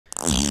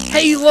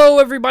Hello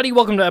everybody,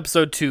 welcome to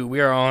episode 2.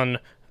 We are on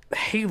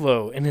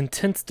Halo, an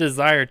intense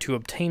desire to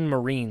obtain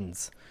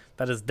Marines.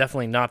 That is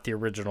definitely not the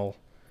original.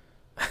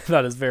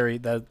 That is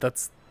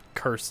that's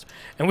cursed.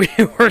 And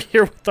we're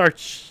here with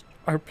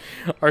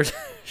our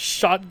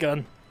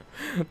shotgun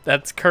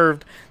that's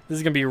curved. This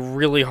is gonna be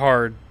really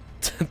hard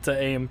to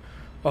aim.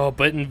 Oh,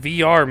 but in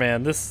VR,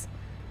 man, this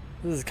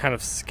is kind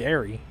of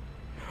scary.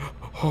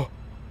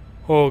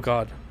 Oh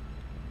god.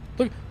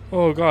 Look,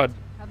 oh god.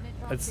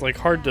 It's like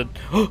hard to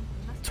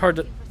it's hard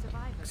to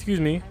excuse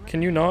me,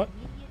 can you not,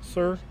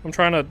 sir? I'm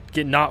trying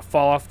to not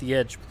fall off the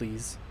edge,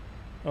 please.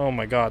 Oh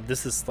my god,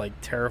 this is like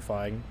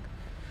terrifying.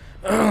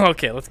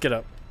 Okay, let's get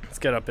up. Let's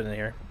get up in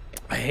here.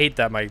 I hate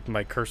that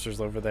my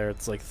cursor's over there.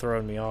 It's like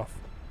throwing me off.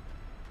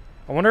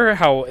 I wonder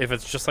if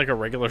it's just like a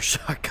regular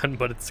shotgun,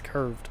 but it's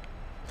curved.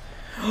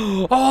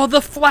 Oh,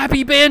 the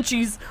flappy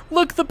banshees!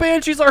 Look, the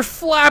banshees are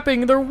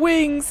flapping their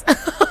wings.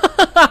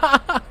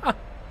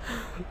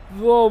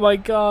 Oh my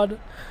god,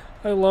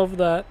 I love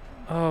that.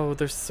 Oh,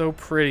 they're so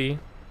pretty.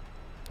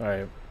 All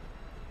right,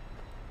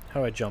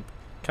 how do I jump?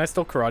 Can I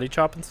still karate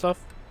chop and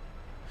stuff?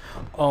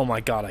 Oh my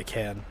god, I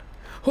can.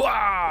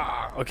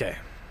 Okay,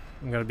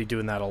 I'm gonna be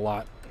doing that a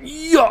lot.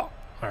 Yeah. All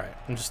right,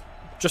 I'm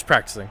just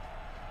practicing.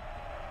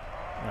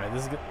 All right,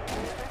 this is good.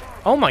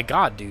 Oh my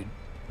god, dude.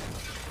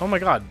 Oh my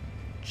god.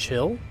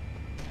 Chill.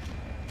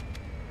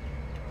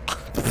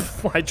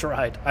 I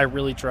tried. I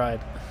really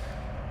tried.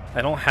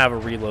 I don't have a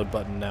reload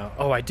button now.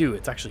 Oh, I do.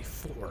 It's actually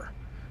 4.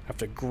 I have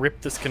to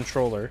grip this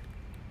controller.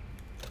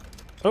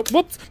 Oh,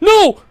 whoops.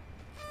 No!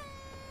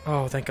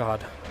 Oh, thank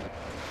god.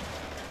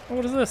 Oh,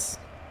 what is this?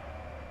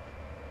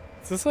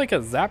 Is this like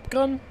a zap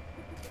gun?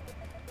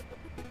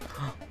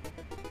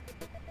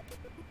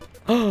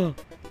 Oh,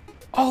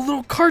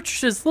 little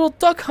cartridges. Little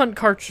duck hunt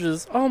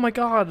cartridges. Oh my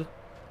god.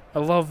 I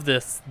love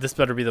this. This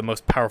better be the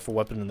most powerful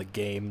weapon in the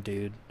game,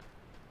 dude.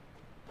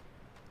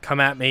 Come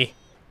at me.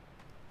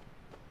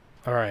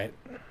 Alright.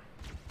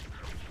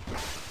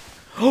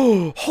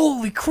 Oh,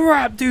 holy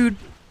crap, dude.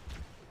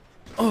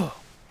 Oh.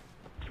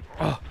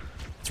 Oh.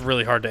 It's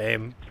really hard to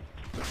aim.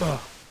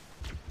 Oh.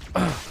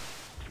 Oh.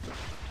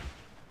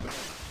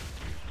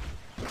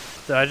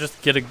 Did I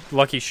just get a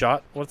lucky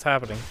shot? What's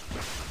happening?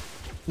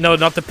 No,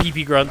 not the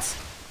pee-pee grunts.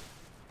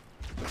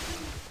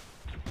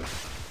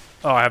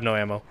 Oh, I have no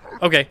ammo.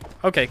 Okay,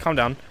 okay, calm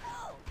down.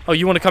 Oh,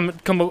 you want to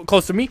come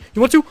close to me?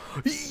 You want to?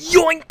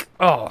 Yoink!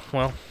 Oh,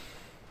 well.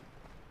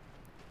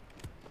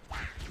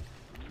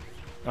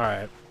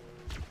 Alright.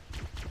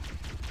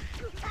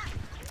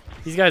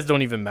 These guys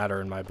don't even matter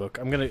in my book.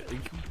 I'm gonna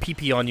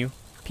PP on you.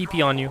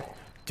 PP on you.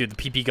 Dude, the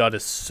PP god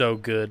is so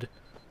good.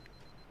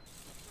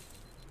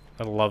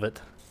 I love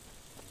it.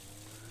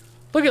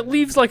 Look, it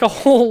leaves like a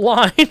whole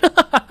line.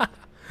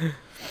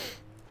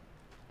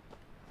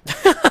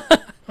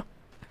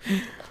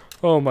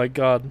 Oh my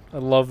god, I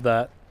love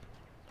that.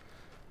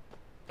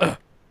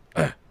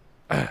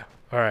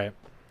 Alright.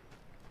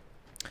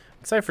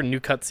 Excited for new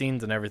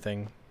cutscenes and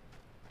everything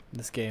in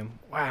this game.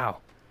 Wow.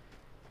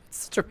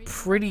 It's such a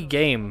pretty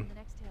game,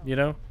 you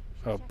know?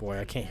 Oh boy,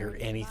 I can't hear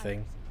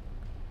anything.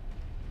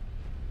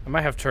 I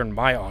might have turned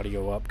my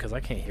audio up because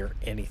I can't hear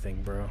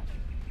anything, bro.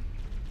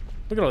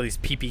 Look at all these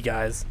pee-pee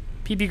guys.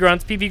 Pee-pee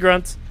grunts, pee-pee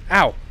grunts.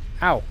 Ow,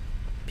 ow.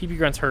 Pee-pee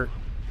grunts hurt.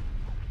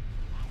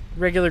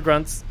 Regular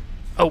grunts.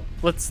 Oh,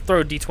 let's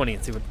throw a D20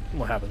 and see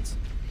what happens.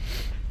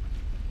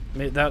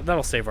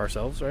 That'll save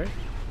ourselves, right?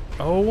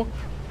 Oh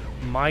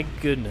my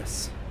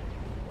goodness.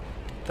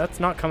 That's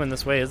not coming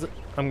this way, is it?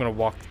 I'm gonna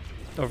walk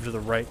over to the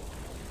right.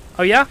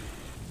 Oh yeah?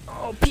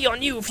 Oh, pee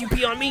on you if you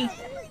pee on me.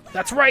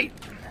 That's right.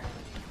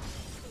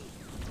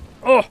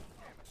 Oh.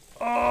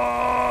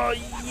 Oh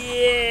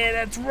yeah,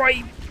 that's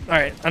right. All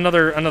right,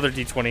 another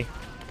D20.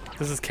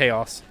 This is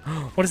chaos.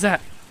 What is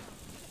that?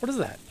 What is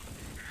that?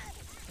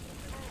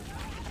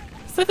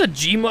 Is that the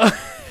Gmod?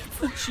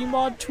 The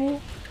Gmod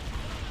tool?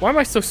 Why am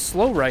I so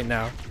slow right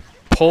now?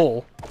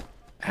 Pull.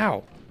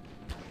 Ow.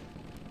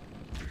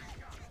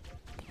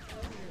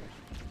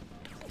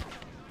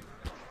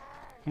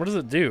 What does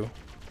it do?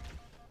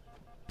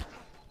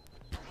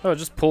 Oh, it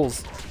just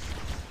pulls.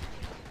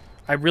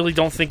 I really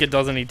don't think it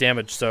does any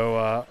damage,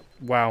 so,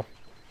 wow.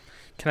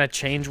 Can I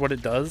change what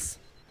it does?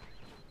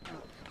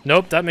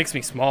 Nope, that makes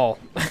me small.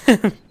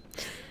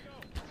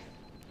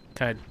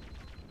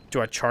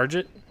 Do I charge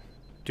it?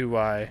 Do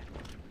I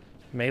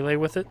melee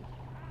with it?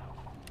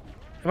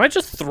 Am I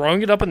just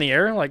throwing it up in the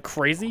air like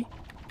crazy?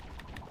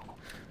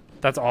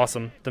 That's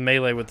awesome. The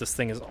melee with this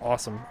thing is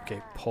awesome.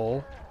 Okay,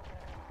 pull.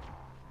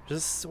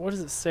 Just, what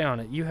does it say on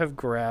it? You have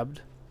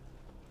grabbed.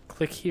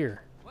 Click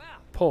here.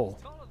 Pull.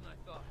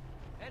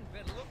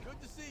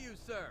 Good to see you,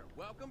 sir.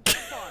 Welcome to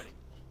the party.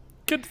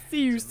 Good to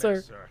see you,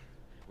 sir.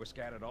 We're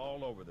scattered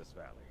all over this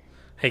valley.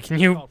 Hey, can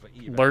you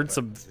learn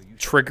some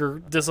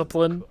trigger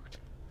discipline?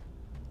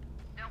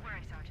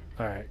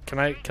 Alright, can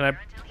I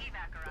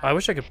I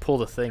wish I could pull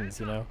the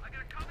things, you know?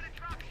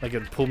 Like it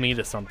would pull me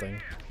to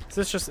something. Is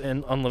this just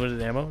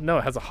unlimited ammo? No,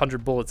 it has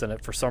 100 bullets in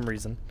it for some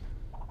reason.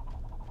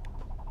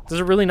 Does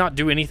it really not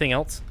do anything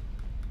else?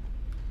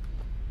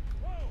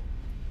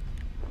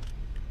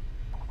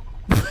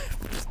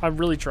 I'm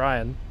really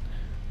trying.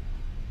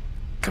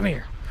 Come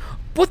here.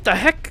 What the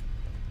heck?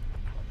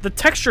 The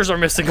textures are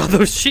missing on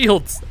those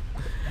shields.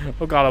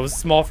 Oh god, I was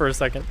small for a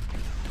second.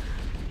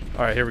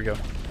 Alright, here we go.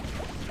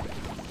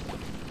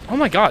 Oh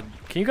my god,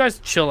 can you guys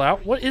chill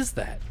out? What is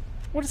that?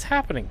 What is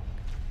happening?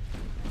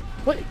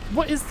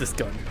 What is this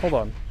gun? Hold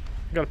on.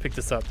 I gotta pick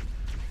this up.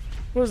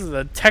 What is it,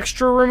 a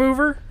texture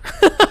remover?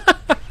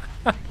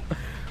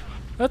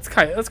 That's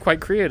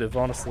quite creative,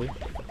 honestly.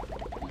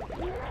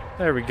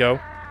 There we go.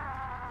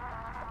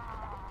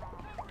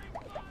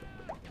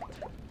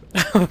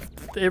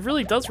 It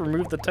really does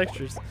remove the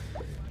textures.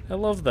 I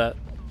love that.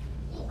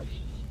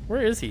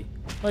 Where is he?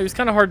 Oh, he was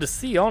kind of hard to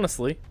see,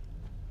 honestly.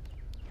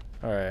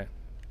 Alright.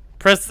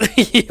 Press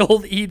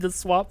hold E to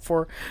swap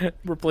for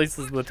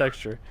replaces the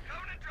texture.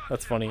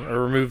 That's funny.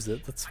 Or removes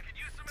it. That's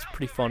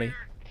pretty funny.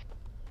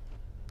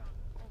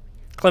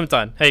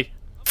 Clementine, hey.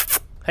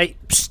 Hey.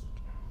 Psst.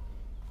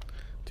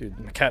 Dude,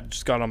 my cat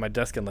just got on my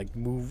desk and like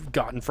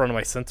got in front of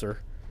my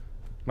sensor.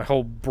 My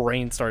whole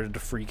brain started to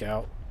freak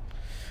out.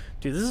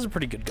 Dude, this is a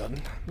pretty good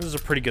gun. This is a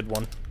pretty good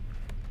one.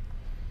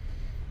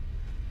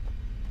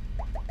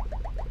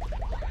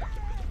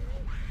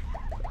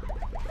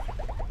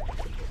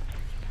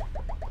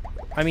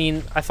 I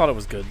mean, I thought it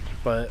was good,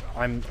 but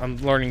I'm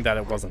learning that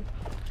it wasn't.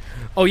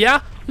 Oh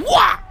yeah?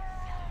 Wah!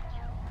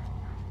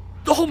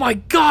 Oh my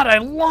god, I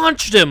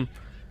launched him!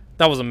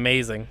 That was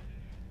amazing.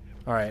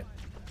 Alright.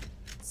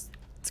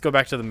 Let's go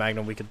back to the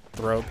Magnum we could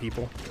throw at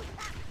people.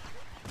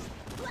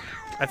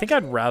 I think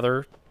I'd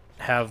rather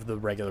have the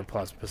regular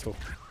plasma pistol.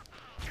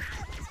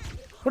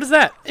 What is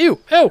that? Ew!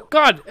 Oh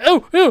god!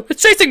 Oh! Ew!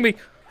 It's chasing me!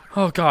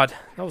 Oh god.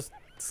 That was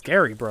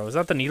scary, bro. Is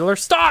that the needler?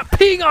 Stop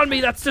peeing on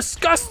me! That's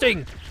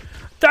disgusting!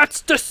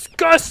 That's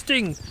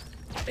disgusting!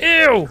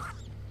 Ew!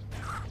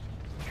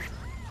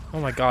 Oh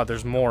my god,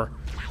 there's more.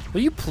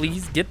 Will you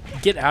please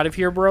get out of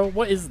here, bro?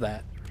 What is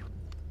that?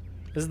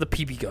 This is the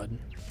PB gun.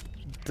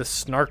 The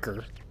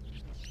snarker.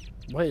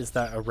 What is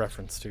that a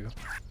reference to?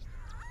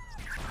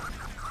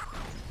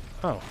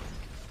 Oh.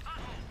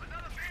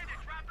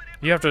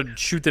 You have to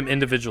shoot them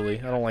individually.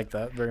 I don't like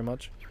that very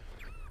much.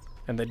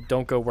 And they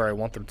don't go where I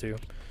want them to.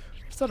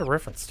 What's that a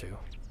reference to?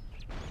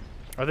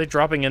 Are they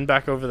dropping in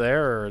back over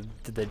there, or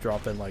did they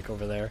drop in like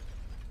over there?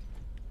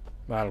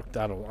 I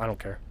don't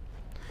care.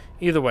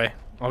 Either way,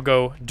 I'll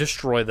go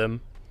destroy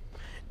them.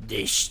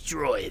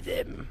 Destroy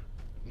them.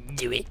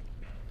 Do it.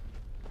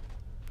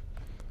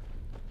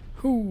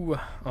 Whoo.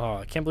 Oh,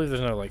 I can't believe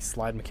there's no like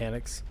slide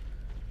mechanics.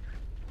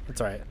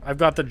 It's alright. I've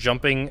got the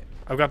jumping.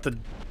 I've got the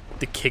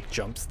kick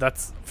jumps.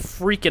 That's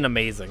freaking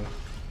amazing.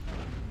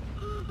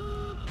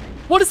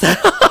 What is that?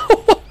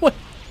 what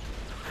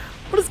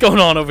is going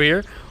on over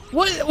here?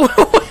 What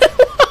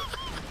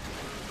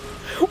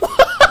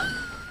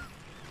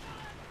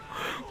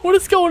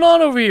is going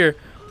on over here?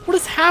 What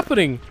is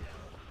happening?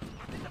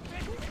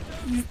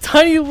 These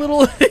tiny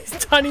little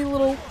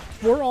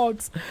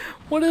warthogs.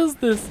 What is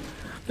this?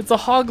 It's a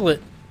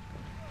hoglet.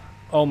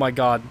 Oh my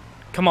god.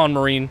 Come on,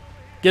 Marine.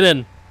 Get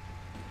in.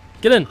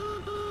 Get in.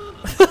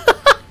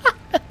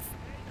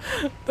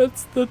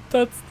 That's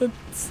the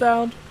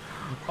sound.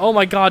 Oh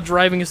my god,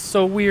 driving is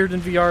so weird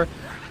in VR.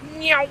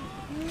 Meow.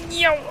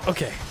 Meow.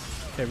 Okay.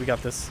 Okay, we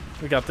got this.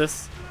 We got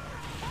this.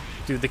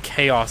 Dude, the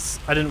chaos.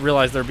 I didn't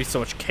realize there'd be so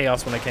much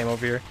chaos when I came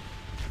over here.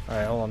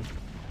 Alright, hold on.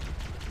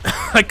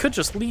 I could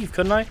just leave,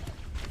 couldn't I?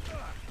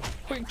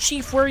 Wait,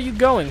 Chief, where are you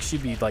going?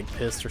 She'd be like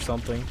pissed or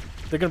something.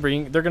 They're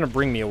gonna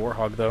bring me a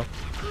warthog though.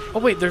 Oh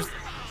wait, there's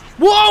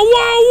whoa!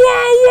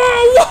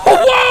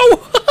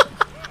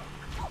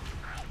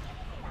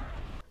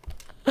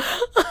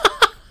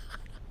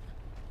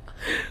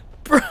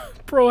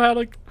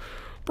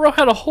 Bro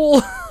had a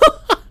whole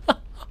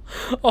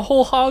a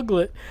whole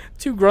hoglet.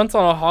 2 grunts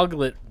on a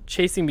hoglet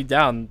chasing me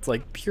down. It's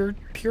like pure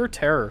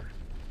terror.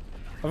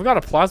 I've got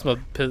a plasma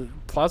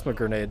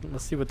grenade.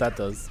 Let's see what that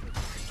does.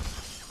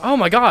 Oh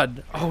my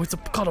god! Oh, it's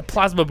called a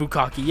plasma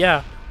bukkake.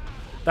 Yeah,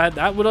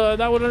 that would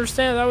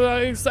understand. That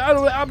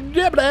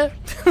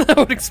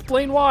would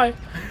explain why.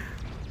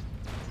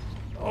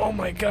 Oh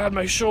my god,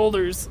 my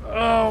shoulders!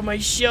 Oh, my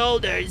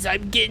shoulders!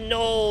 I'm getting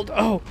old.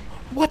 Oh,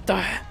 what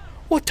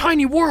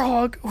tiny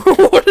warthog?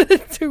 What did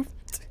it do?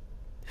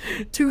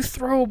 2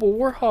 throwable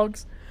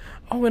warthogs.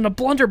 Oh, and a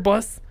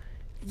blunderbuss.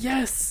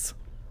 Yes.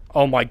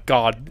 Oh my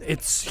god,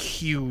 it's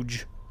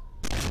huge.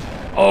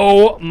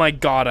 Oh my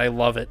god, I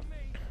love it.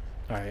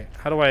 Alright,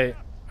 alright,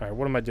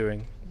 what am I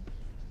doing?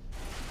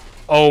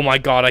 Oh my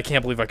god, I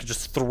can't believe I could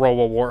just throw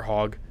a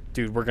warthog.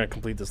 Dude, we're gonna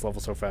complete this level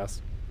so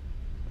fast.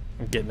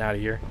 I'm getting out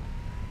of here.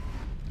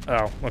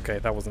 Oh, okay,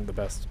 that wasn't the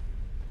best.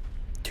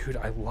 Dude,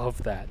 I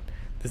love that.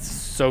 This is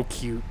so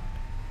cute.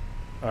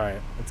 Alright,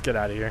 let's get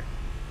out of here.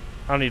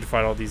 I don't need to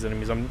fight all these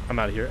enemies. I'm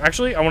out of here.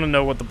 Actually, I want to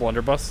know what the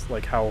blunderbuss,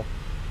 like how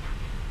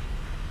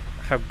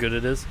good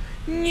it is.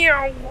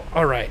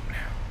 Alright,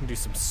 do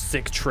some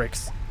sick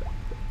tricks.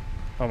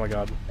 Oh my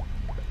god.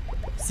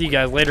 See you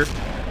guys later.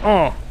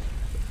 Oh,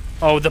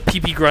 the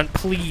PP grunt,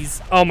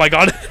 please. Oh my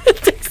god, it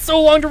takes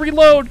so long to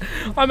reload.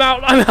 I'm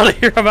out of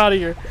here.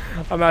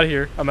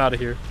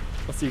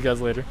 I'll see you guys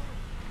later.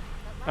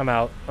 I'm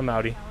out. I'm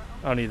outie.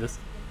 I don't need this.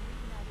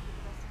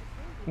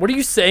 What are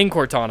you saying,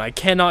 Cortana? I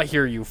cannot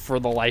hear you for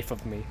the life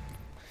of me.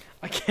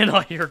 I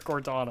cannot hear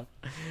Cortana.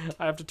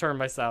 I have to turn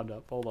my sound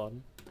up. Hold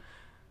on.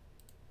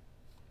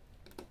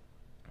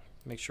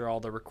 Make sure all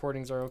the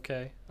recordings are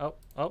okay. Oh,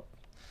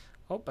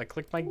 I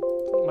clicked my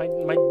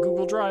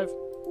Google Drive.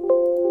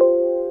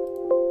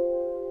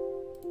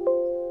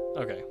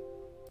 Okay.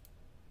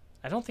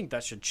 I don't think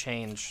that should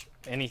change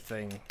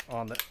anything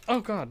on the...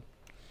 Oh, God.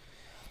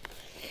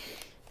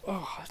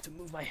 Oh, I have to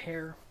move my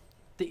hair.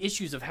 The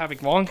issues of having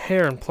long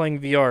hair and playing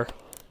VR.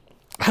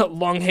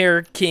 Long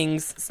hair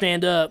kings,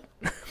 stand up.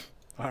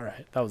 All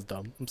right, that was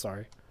dumb. I'm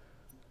sorry.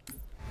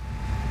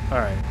 All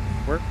right,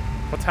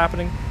 what's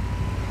happening?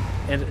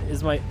 And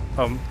is my...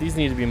 these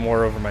need to be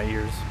more over my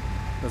ears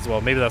as well.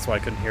 Maybe that's why I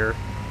couldn't hear.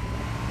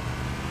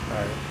 All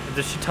right,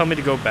 did she tell me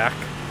to go back?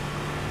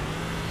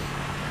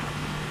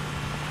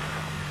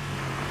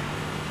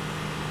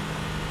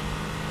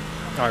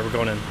 All right, we're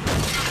going in.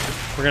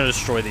 We're gonna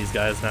destroy these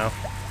guys now.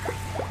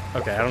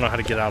 Okay, I don't know how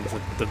to get out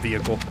of the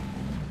vehicle.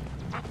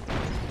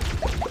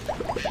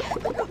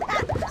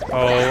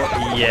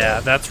 Oh, yeah,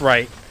 that's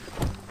right.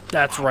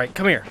 That's right.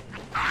 Come here.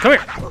 Come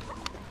here.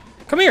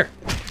 Come here.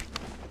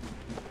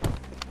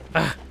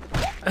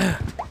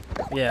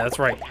 Yeah, that's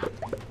right.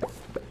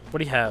 What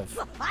do you have?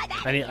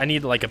 I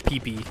need like a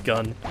pee-pee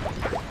gun.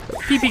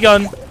 Pee-pee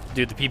gun.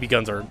 Dude, the pee-pee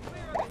guns are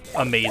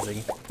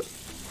amazing.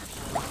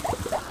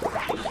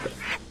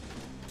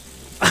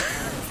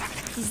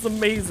 This is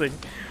amazing.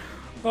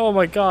 Oh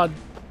my god.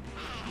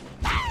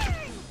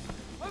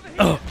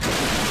 Oh.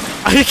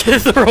 I can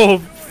throw a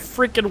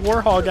freaking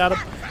warhog at him.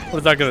 What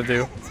is that gonna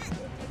do?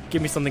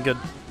 Give me something good.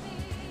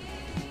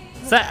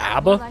 Is that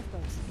ABBA?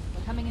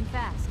 We're coming in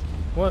fast.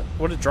 What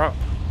did it drop?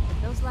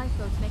 If those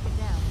lifeboats make it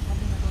down,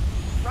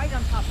 right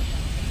on top of them.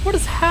 What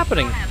is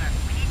happening?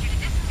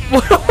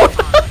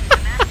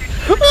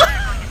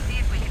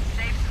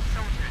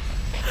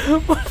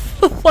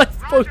 The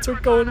lifeboats are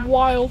going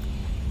wild.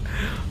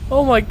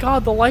 Oh my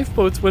god, the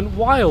lifeboats went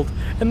wild,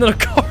 and then a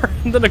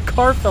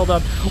car fell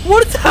down.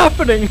 What is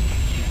happening?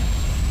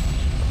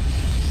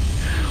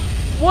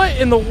 What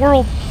in the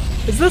world?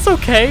 Is this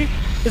okay?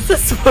 Is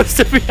this supposed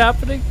to be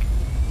happening?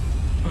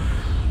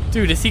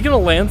 Dude, is he gonna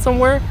land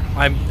somewhere?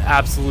 I'm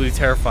absolutely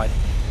terrified.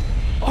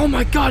 Oh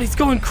my god, he's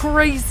going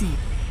crazy.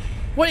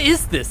 What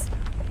is this?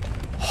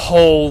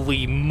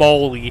 Holy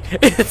moly,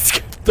 it's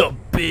the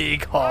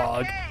Big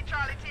Hog.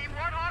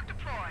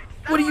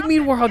 What do you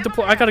mean Warhog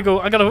deploy?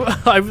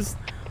 I was...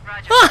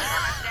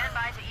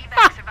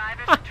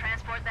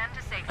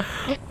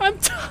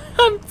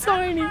 I'm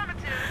tiny.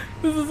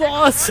 This is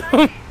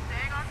awesome.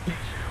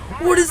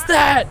 What is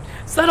that?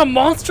 Is that a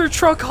monster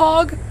truck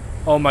hog?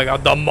 Oh my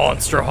god, the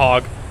monster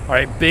hog.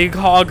 Alright, Big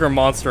Hog or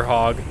Monster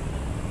Hog?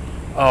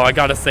 Oh, I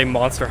gotta say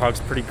Monster Hog's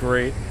pretty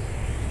great.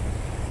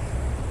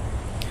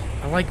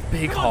 I like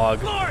Big Hog,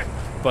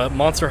 but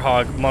Monster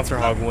Hog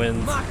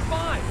wins.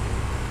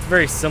 It's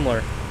very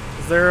similar.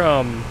 Is there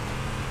a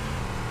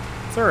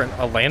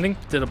landing?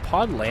 Did a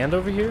pod land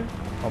over here?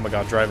 Oh my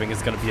god, driving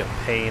is gonna be a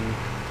pain.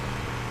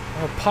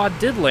 Oh, a pod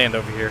did land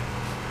over here.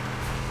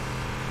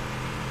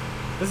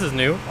 This is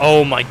new.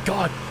 Oh my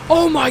god.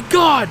 Oh my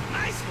god!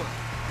 Nice one.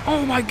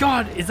 Oh my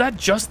god, is that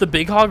just the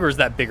Big Hog or is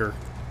that bigger?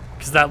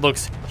 Because that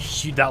looks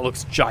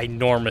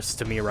ginormous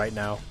to me right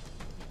now.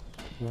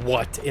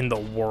 What in the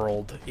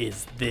world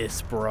is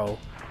this, bro?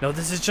 No,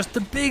 this is just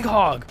the Big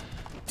Hog.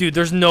 Dude,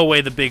 there's no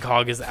way the Big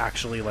Hog is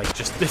actually like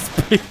just this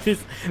big.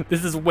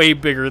 This is way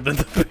bigger than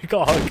the Big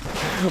Hog.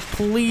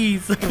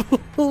 Please,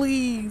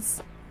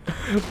 please,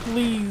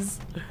 please,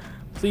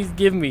 please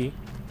give me.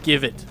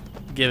 Give it,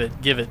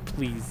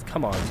 please.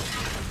 Come on.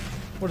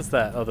 What is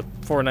that? Oh, the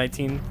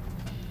 419.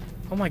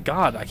 Oh my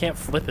god, I can't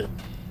flip it.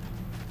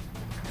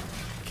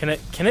 Can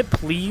it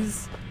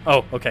please?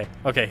 Oh, okay.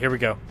 Okay, here we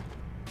go.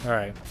 All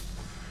right.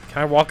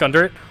 Can I walk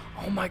under it?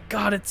 Oh my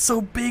god, it's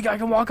so big. I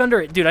can walk under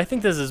it. Dude, I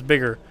think this is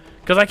bigger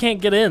because I can't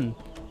get in.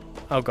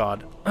 Oh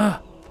god.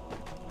 How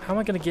am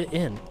I going to get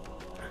in?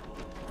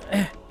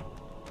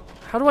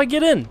 How do I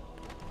get in?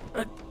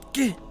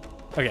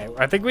 Okay,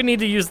 I think we need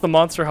to use the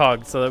Monster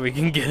Hog so that we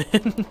can get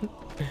in.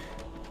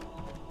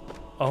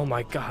 Oh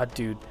my god,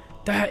 dude.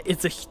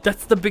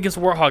 That's the biggest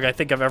warthog I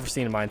think I've ever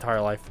seen in my entire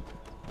life.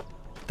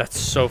 That's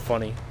so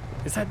funny.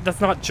 That's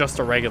not just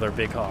a regular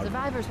Big Hog.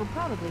 Survivors will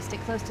probably stick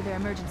close to their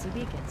emergency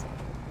beacons.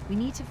 We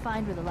need to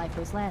find where the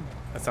lifeboats landed.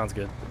 That sounds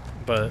good.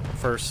 But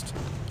first...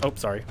 Oh,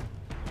 sorry.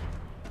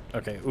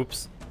 Okay,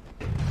 oops.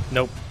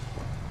 Nope.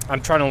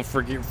 I'm trying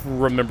to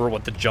remember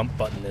what the jump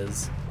button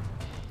is.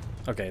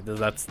 Okay,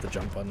 that's the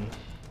jump button.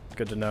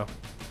 Good to know.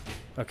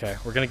 Okay,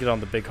 we're gonna get on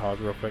the Big Hog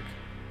real quick.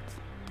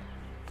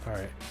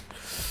 Alright.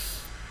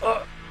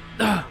 Oh,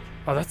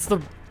 that's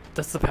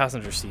the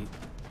passenger seat.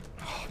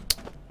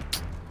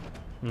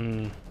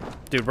 Dude,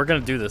 we're gonna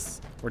do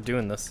this. We're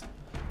doing this.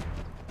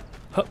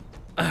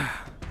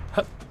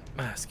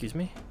 Excuse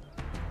me.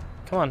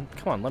 Come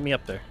on, let me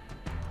up there.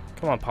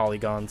 Come on,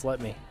 polygons,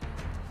 let me.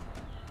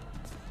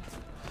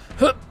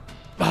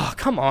 Oh,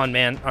 come on,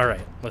 man. All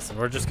right, listen,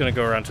 we're just gonna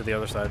go around to the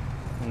other side.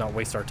 and not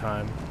waste our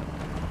time.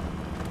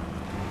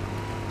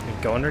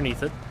 Gonna go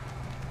underneath it.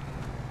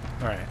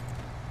 Alright.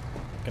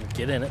 Gonna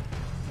get in it.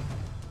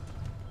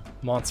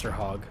 Monster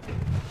hog.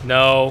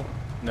 No.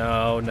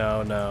 No,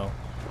 no, no.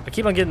 I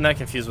keep on getting that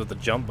confused with the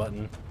jump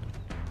button.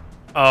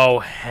 Oh,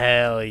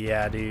 hell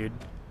yeah, dude.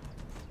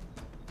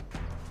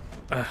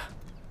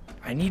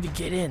 I need to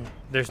get in.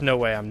 There's no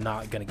way I'm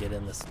not gonna get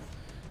in this.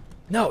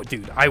 No,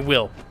 dude, I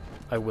will.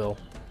 I will.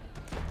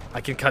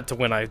 I can cut to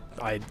when I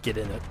get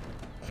in it.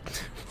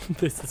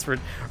 This is or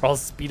I'll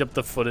speed up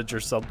the footage or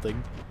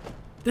something.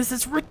 This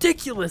is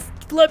ridiculous.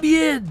 Let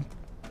me in.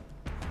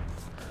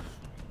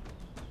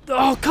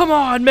 Oh, come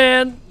on,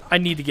 man. I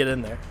need to get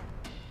in there.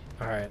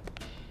 All right.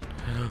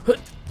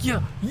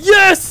 Yeah.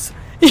 Yes.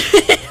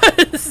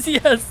 Yes.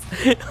 Yes.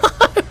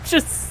 I'm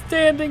just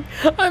standing.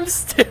 I'm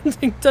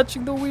standing,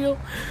 touching the wheel.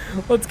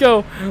 Let's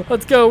go.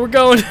 Let's go. We're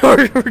going.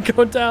 We're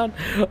going down.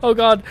 Oh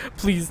God.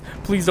 Please.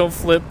 Please don't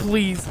flip.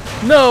 Please.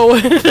 No.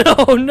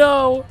 No.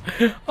 No.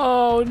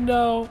 Oh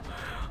no.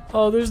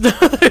 Oh, there's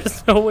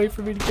no way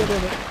for me to get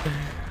in it.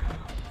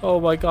 Oh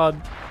my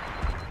God.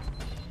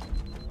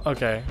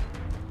 Okay.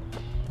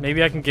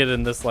 Maybe I can get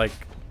in this, like,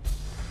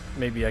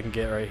 maybe I can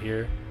get right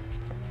here.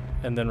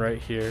 And then right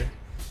here.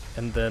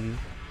 And then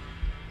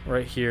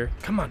right here.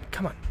 Come on,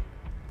 come on.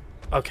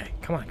 Okay,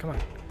 come on, come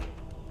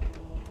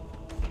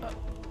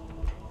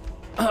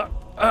on.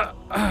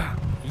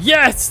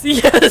 Yes,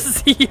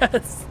 yes,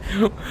 yes.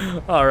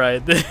 All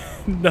right.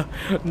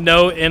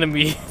 No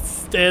enemy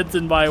stands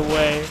in my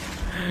way.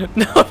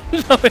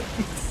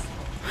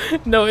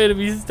 No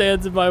enemy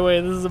stands in my way.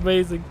 This is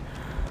amazing.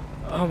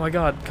 Oh my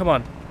God, come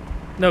on.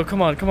 No,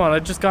 come on, come on. I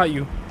just got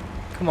you.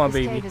 Come on,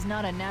 baby. This cave is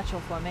not a natural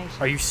formation.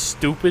 Are you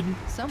stupid?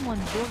 Someone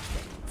built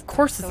it. Of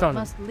course it's So not. it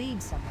must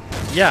lead somewhere.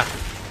 Yeah,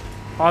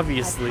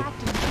 obviously. I've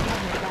hacked into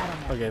the battle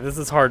net, Okay, this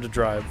is hard to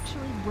drive.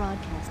 actually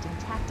broadcasting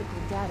tactical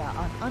data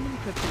on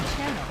unencrypted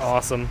channels.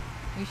 Awesome.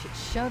 We should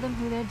show them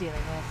who they're dealing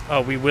with.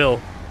 Oh, we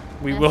will.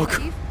 We will.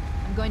 Master Chief,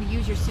 I'm going to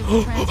use your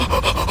super transmitter to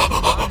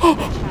monitor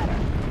their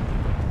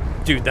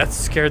chatter. Dude, that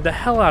scared the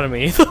hell out of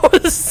me.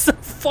 That was so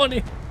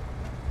funny.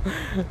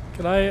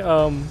 Can I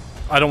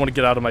don't want to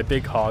get out of my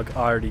big hog.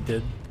 I already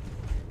did.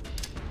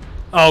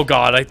 Oh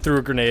God, I threw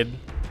a grenade.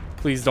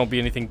 Please don't be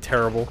anything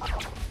terrible.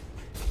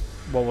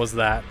 What was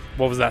that?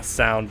 What was that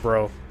sound,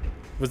 bro?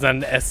 Was that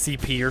an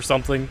SCP or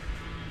something?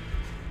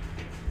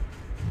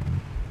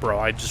 Bro,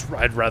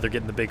 I'd rather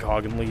get in the big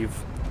hog and leave.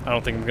 I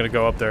don't think I'm gonna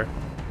go up there.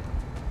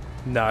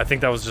 No, I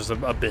think that was just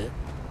a bit.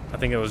 I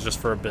think it was just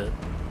for a bit.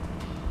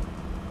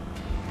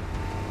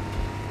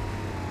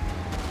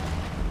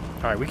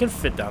 Alright, we can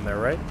fit down there,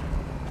 right?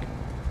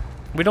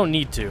 We don't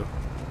need to.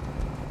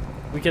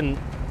 We can,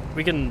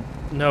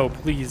 no,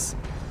 please.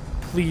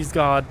 Please,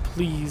 God,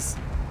 please.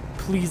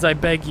 Please, I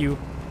beg you.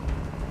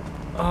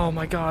 Oh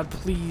my God,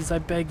 please, I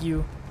beg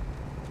you.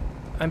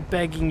 I'm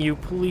begging you,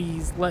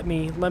 please, let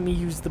me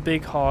use the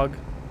big hog.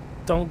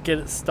 Don't get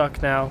it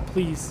stuck now,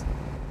 please.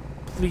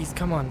 Please,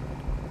 come on.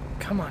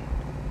 Come on.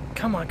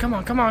 Come on, come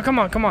on, come on, come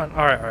on, come on.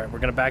 Alright, we're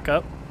gonna back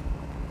up.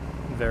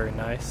 Very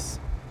nice.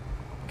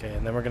 Okay,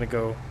 and then we're gonna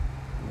go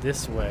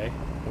this way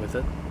with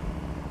it.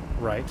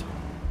 Right.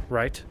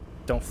 Right.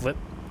 Don't flip.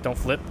 Don't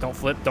flip. Don't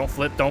flip. Don't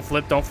flip. Don't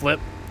flip. Don't flip.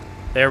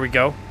 There we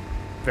go.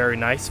 Very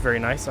nice. Very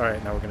nice.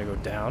 Alright, now we're gonna go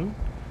down.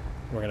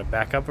 We're gonna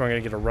back up and we're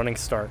gonna get a running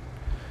start.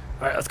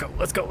 Alright, let's go.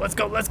 Let's go. Let's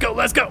go. Let's go.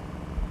 Let's go.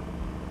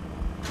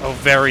 Oh,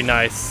 very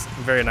nice.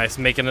 Very nice.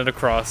 Making it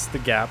across the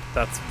gap.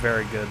 That's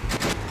very good.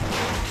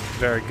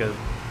 Very good.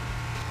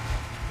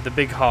 The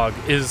big hog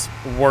is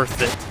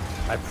worth it.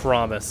 I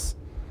promise.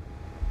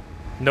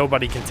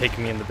 Nobody can take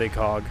me in the big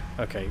hog.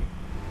 Okay.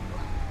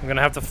 I'm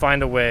gonna have to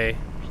find a way.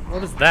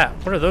 What is that?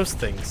 What are those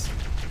things?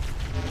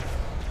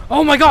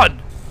 Oh my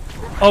God!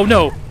 Oh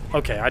no!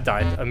 Okay, I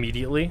died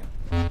immediately.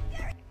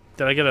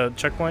 Did I get a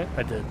checkpoint?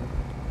 I did.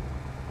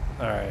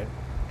 Alright.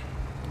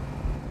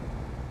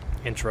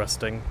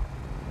 Interesting.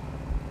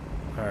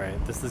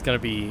 Alright, this is gonna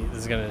be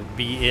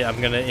it.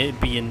 I'm gonna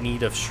be in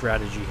need of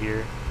strategy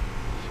here.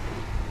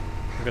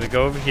 I'm gonna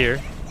go over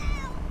here.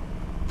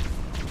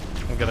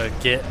 I'm gonna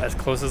get as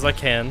close as I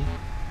can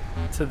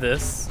to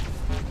this.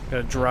 I'm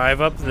gonna drive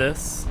up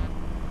this.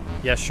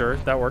 Yeah, sure,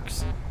 that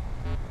works.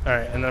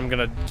 Alright, and then I'm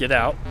gonna get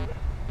out.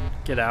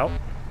 Get out.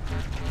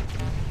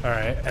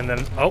 Alright, and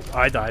then oh,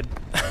 I died.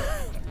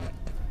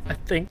 I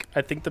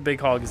think the big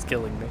hog is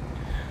killing me.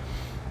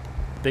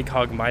 Big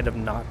hog might have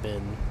not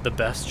been the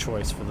best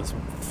choice for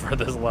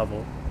this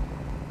level.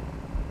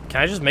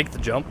 Can I just make the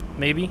jump,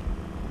 maybe?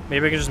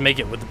 Maybe I can just make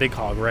it with the big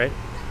hog, right?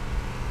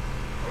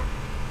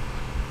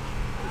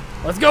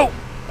 Let's go!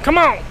 Come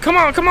on! Come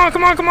on! Come on!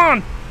 Come on! Come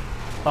on!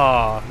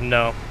 Aw,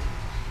 no.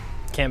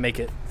 Can't make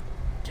it.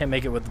 Can't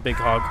make it with the big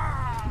hog.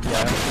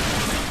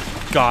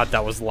 Yeah. God,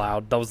 that was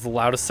loud. That was the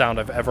loudest sound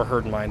I've ever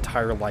heard in my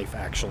entire life,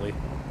 actually.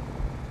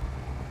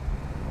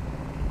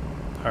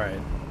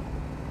 Alright.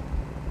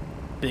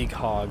 Big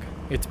hog.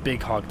 It's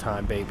big hog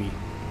time, baby.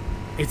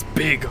 It's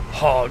big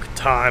hog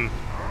time.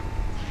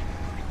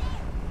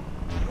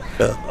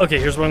 Okay,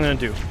 here's what I'm gonna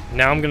do.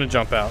 Now I'm gonna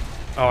jump out.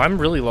 Oh, I'm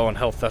really low on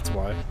health, that's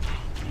why.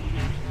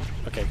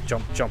 Okay,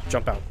 jump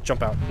out. No,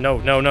 jump out.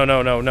 No,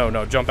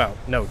 jump out.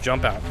 No,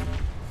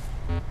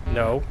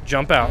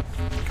 jump out.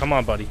 Come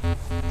on, buddy.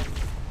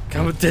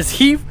 Come on, does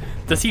he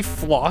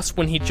floss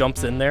when he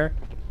jumps in there?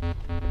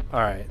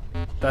 Alright.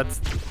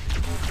 That's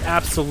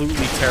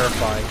absolutely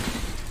terrifying.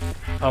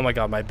 Oh my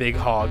god, my big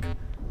hog.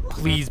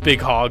 Please,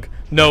 big hog.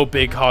 No,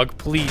 big hog,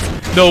 please.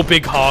 No,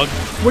 big hog.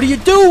 What are you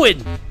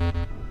doing?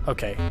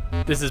 Okay,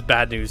 this is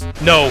bad news.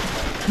 No,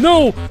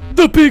 no,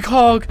 the big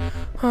hog.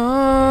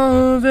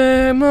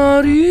 Ave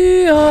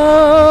Maria.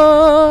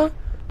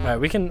 Alright,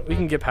 we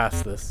can get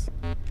past this.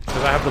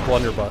 Because I have the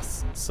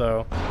blunderbuss,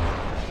 so...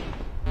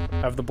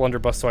 I have the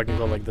blunderbuss so I can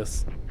go like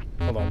this.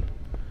 Hold on.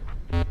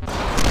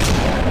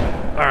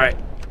 Alright.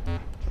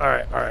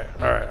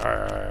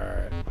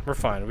 Alright. We're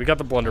fine. We got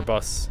the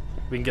blunderbuss.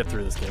 We can get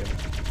through this game.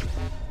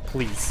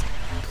 Please.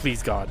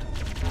 Please, God.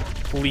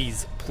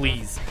 Please,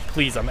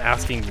 I'm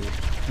asking you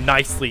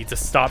nicely to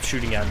stop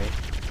shooting at me.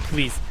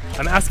 Please.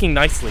 I'm asking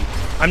nicely.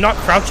 I'm not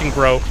crouching,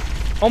 bro.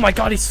 Oh my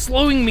god, he's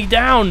slowing me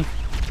down.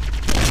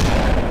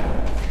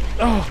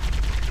 Oh,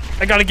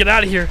 I gotta get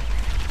out of here.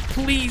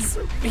 Please.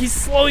 He's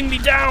slowing me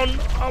down.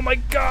 Oh my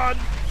god.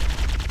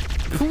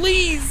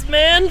 Please,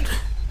 man.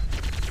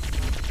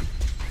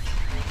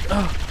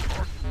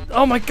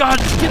 Oh my god,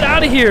 get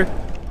out of here.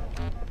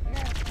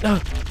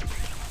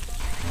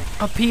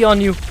 I'll pee on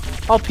you.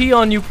 I'll pee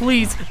on you,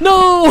 please.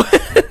 No!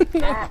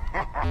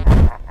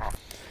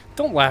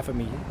 Don't laugh at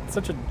me.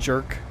 Such a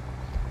jerk.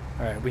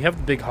 Alright, we have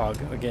the big hog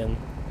again,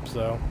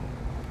 so...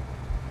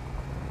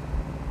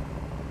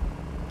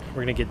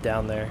 We're gonna get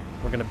down there.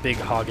 We're gonna big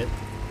hog it.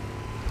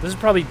 This is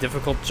probably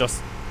difficult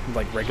just,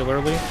 like,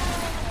 regularly.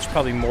 It's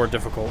probably more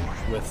difficult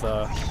with,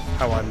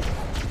 how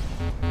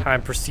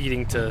I'm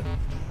proceeding to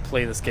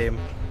play this game.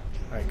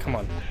 Alright, come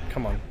on.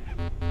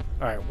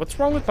 Alright, what's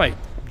wrong with my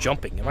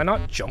jumping? Am I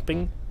not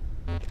jumping?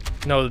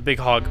 No, the big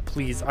hog,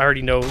 please. I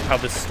already know how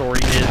this story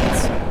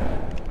ends.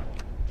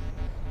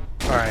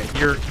 Alright,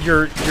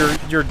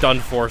 you're done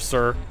for,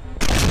 sir.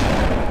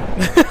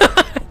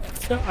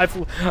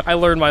 I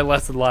learned my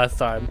lesson last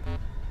time.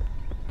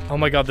 Oh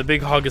my god, the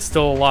big hog is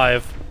still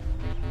alive.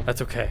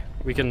 That's okay.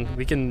 We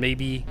can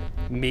maybe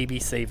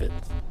save it.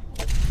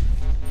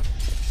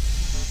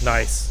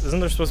 Nice. Isn't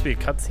there supposed to be a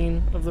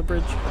cutscene of the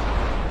bridge?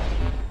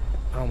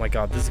 Oh my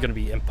god, this is gonna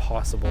be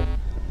impossible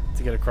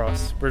to get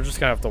across. We're just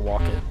gonna have to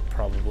walk it,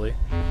 probably.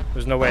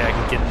 There's no way I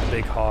can get in the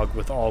big hog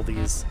with all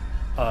these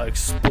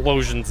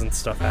explosions and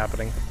stuff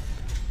happening.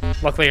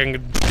 Luckily I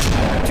can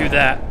do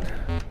that.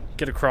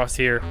 Get across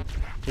here.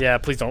 Yeah,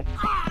 please don't.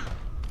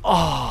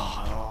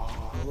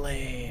 Oh,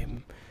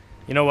 lame.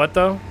 You know what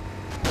though?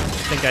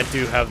 I think I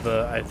do have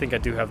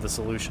the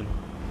solution.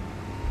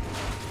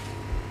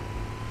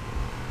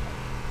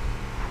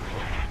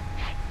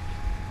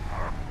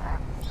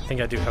 I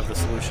think I do have the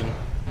solution.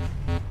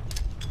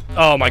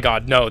 Oh my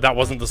god, no, that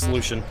wasn't the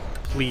solution.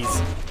 Please.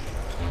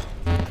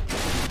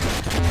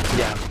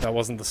 Yeah, that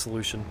wasn't the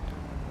solution.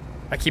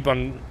 I keep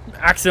on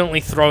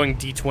accidentally throwing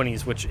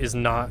D20s, which is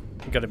not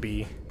gonna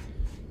be...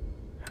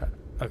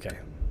 Okay.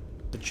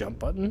 The jump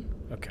button?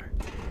 Okay.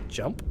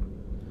 Jump?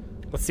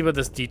 Let's see what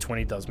this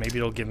D20 does. Maybe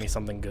it'll give me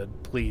something good.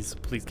 Please,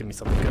 please give me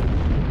something good.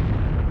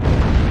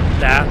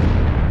 That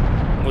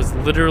was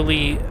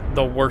literally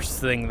the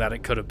worst thing that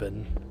it could have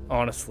been.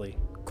 Honestly.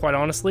 Quite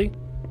honestly.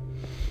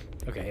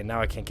 Okay, and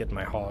now I can't get in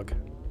my hog.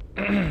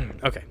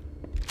 Okay.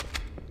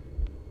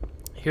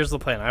 Here's the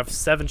plan. I have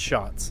 7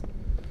 shots.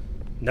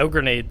 No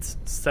grenades.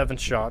 7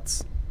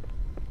 shots.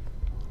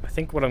 I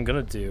think what I'm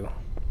gonna do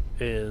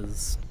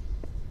is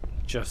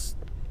just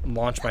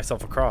launch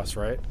myself across,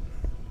 right?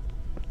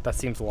 That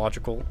seems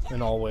logical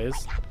in all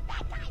ways.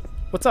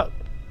 What's up?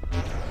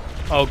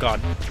 Oh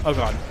god. Oh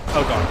god.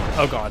 Oh god.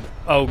 Oh god.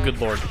 Oh good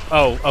lord.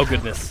 Oh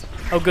goodness.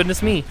 Oh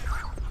goodness me.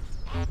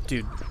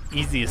 Dude,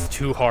 easy is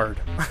too hard.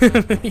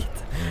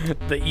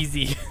 The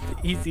easy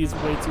is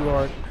way too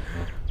hard.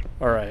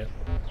 Alright.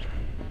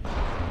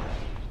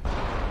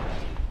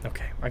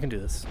 Okay, I can do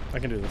this. I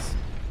can do this.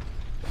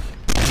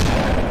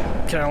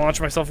 Can I launch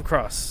myself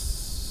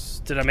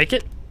across? Did I make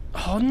it?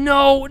 Oh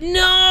no,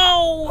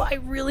 no! I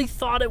really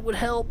thought it would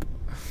help.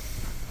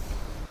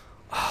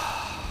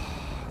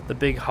 The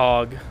big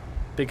hog.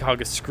 Big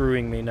hog is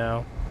screwing me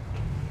now.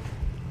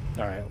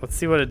 Alright, let's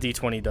see what a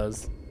D20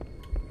 does.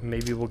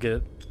 Maybe we'll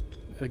get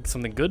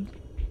something good.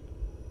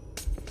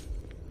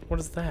 What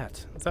is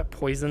that? Is that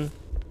poison?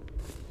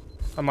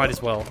 I might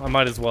as well. I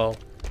might as well.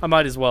 I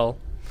might as well.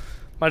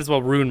 Might as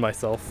well ruin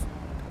myself.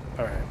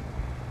 Alright.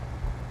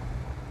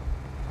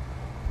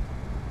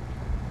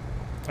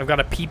 I've got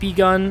a PP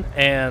gun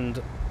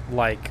and,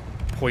 like,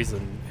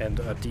 poison and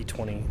a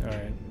D20.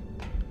 Alright.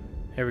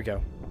 Here we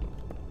go.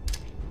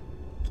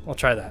 I'll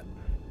try that.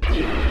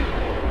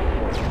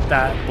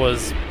 That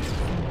was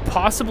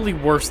possibly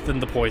worse than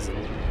the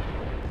poison.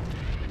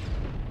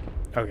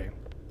 Okay.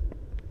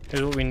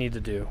 Here's what we need to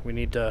do. We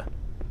need to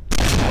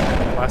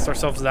blast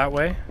ourselves that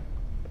way.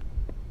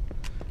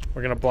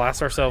 We're gonna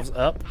blast ourselves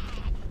up.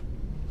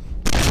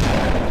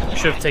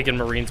 Should have taken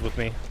Marines with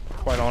me.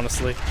 quite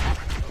honestly.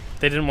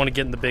 They didn't want to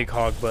get in the big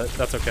hog, but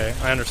that's okay.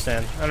 I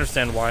understand. I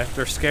understand why.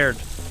 They're scared.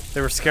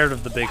 They were scared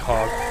of the big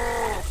hog.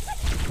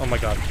 Oh my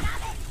god.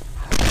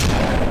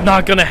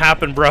 Not gonna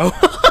happen, bro.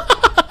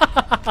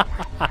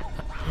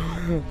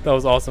 That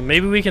was awesome.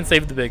 Maybe we can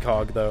save the big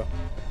hog, though.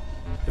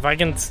 If I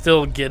can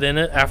still get in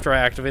it after I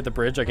activate the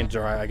bridge, I can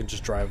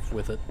just drive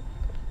with it.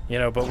 You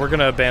know, but we're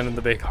gonna abandon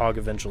the big hog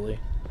eventually.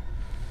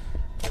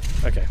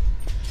 Okay.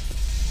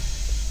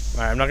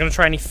 Alright, I'm not gonna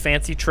try any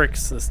fancy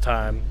tricks this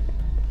time.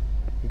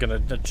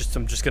 I'm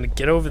just gonna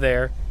get over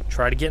there,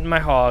 try to get in my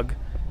hog,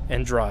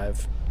 and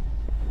drive.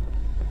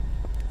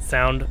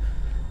 Sound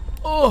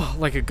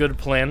like a good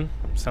plan.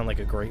 Sound like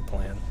a great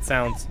plan.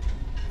 Sounds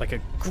like a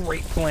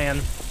great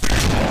plan.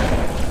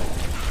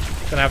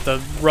 Gonna have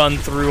to run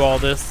through all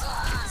this.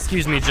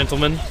 Excuse me,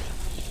 gentlemen.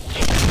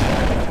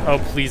 Oh,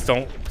 please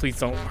don't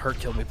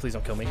kill me. Please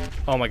don't kill me.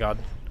 Oh my god.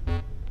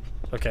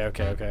 Okay.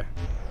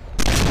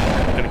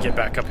 I'm gonna get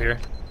back up here.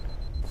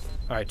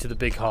 Alright, to the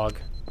big hog.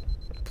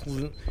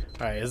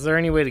 Alright, is there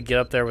any way to get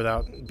up there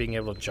without being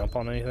able to jump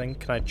on anything?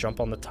 Can I jump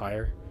on the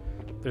tire?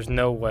 There's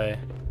no way.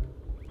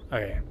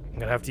 Okay, I'm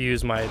gonna have to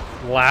use my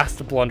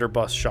last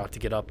blunderbuss shot to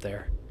get up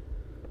there.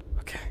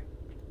 Okay.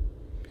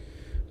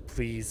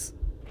 Please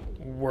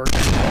work.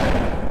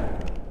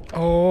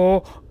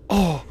 Oh!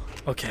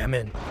 Okay, I'm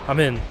in.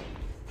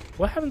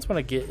 What happens when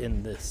I get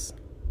in this?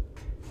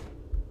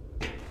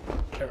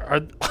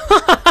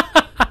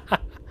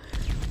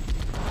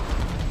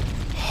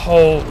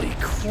 Holy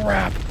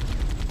crap!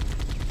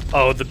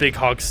 Oh, the big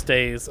hog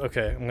stays.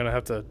 Okay, I'm gonna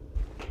have to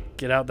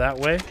get out that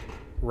way.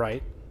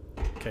 Right.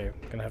 Okay,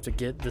 I'm gonna have to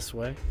get this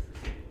way.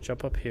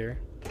 Jump up here.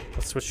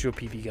 Let's switch to a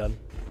PP gun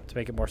to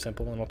make it more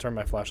simple, and I'll turn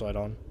my flashlight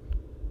on.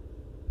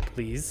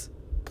 Please.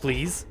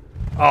 Please.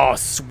 Oh,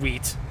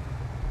 sweet.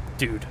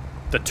 Dude,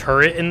 the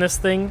turret in this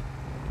thing?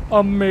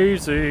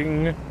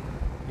 Amazing.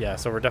 Yeah,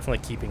 so we're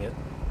definitely keeping it.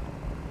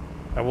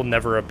 I will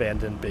never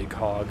abandon Big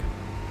Hog.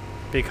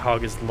 Big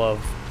Hog is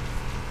love.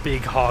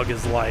 Big Hog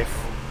is life.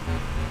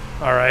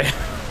 Alright.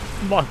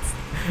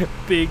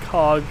 Big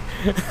Hog.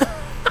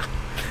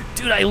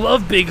 Dude, I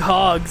love big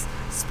hogs.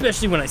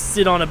 Especially when I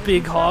sit on a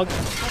big hog.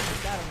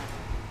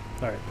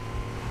 Alright.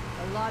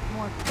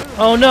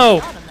 Oh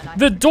no!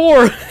 The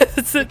door!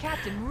 The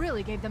captain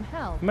really gave them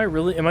hell.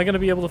 Am I gonna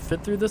be able to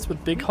fit through this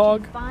with Big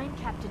Hog? Find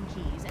Captain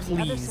Keyes and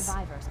the other Please.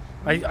 survivors.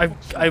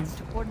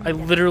 I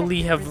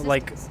literally have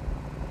like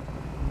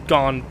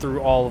gone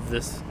through all of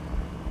this.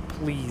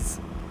 Please.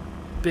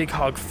 Big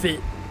Hog,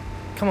 fit.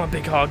 Come on,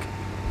 Big Hog.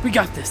 We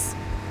got this.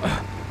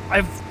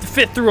 I've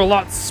fit through a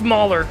lot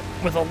smaller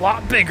with a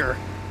lot bigger.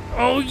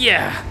 Oh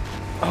yeah.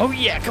 Oh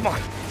yeah, come on.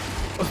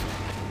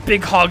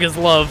 Big Hog is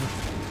love.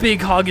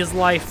 Big Hog is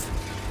life.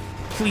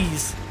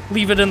 Please,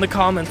 leave it in the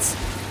comments.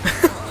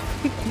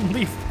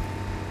 Leave.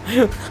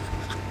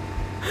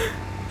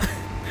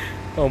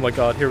 Oh my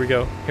god, here we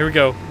go. Here we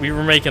go. We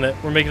were making it.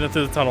 We're making it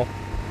through the tunnel.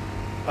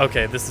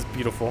 Okay, this is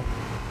beautiful.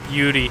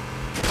 Beauty.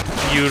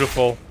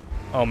 Beautiful.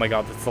 Oh my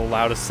god, that's the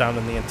loudest sound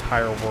in the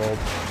entire world.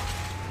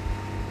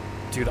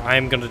 Dude, I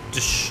am gonna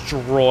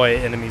destroy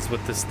enemies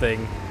with this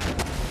thing.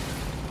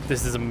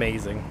 This is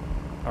amazing.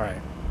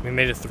 Alright, we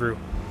made it through.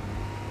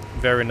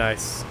 Very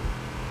nice.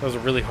 That was a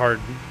really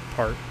hard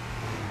part.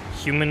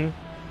 Human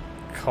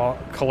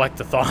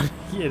collectathon.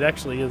 It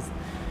actually is.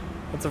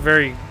 That's a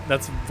very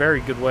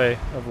good way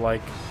of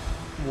like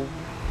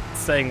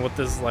saying what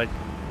this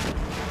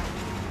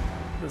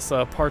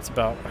part's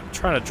about. I'm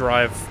trying to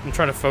drive. I'm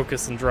trying to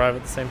focus and drive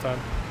at the same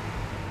time.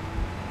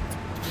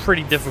 It's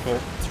pretty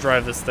difficult to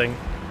drive this thing.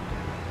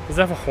 Does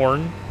it have a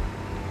horn?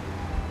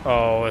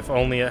 Oh, if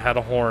only it had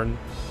a horn.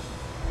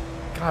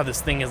 God,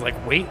 this thing is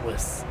like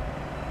weightless.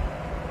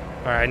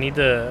 All right, I need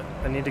to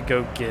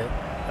go get.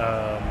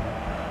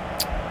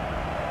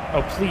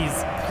 Oh,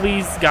 please,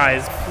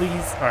 guys,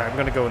 please. All right, I'm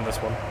gonna go in this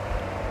one.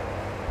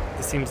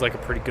 This seems like a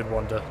pretty good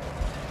one to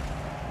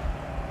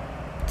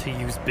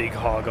use Big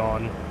Hog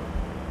on.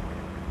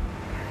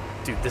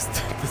 Dude, this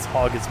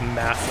hog is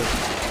massive.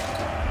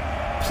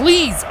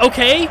 Please,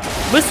 okay.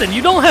 Listen,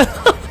 you don't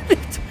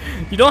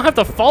have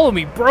to follow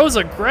me. Bro's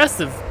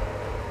aggressive.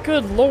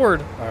 Good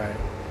lord. All right.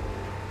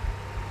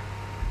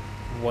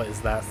 What is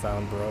that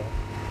sound, bro?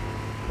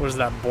 What is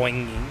that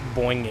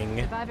boinging?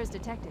 Survivors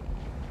detected.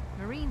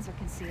 Marines are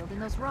concealed in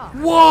those rocks.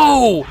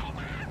 Whoa!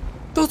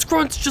 Those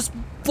grunts just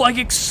like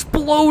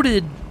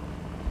exploded.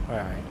 All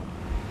right.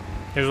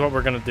 Here's what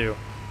we're gonna do.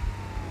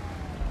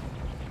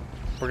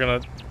 We're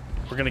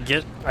gonna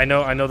get. I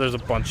know. There's a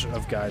bunch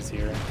of guys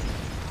here.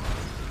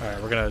 All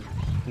right. We're gonna.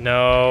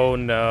 No.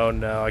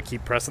 I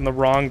keep pressing the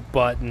wrong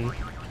button.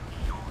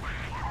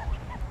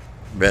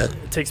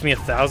 It takes me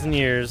 1,000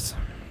 years.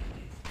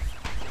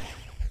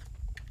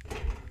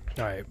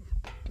 Alright.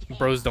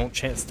 Bros don't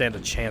stand a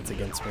chance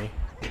against me.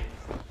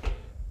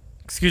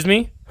 Excuse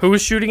me? Who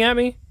is shooting at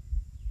me?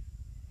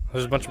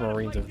 There's a bunch of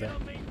Marines over there.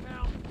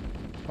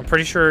 I'm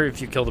pretty sure if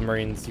you kill the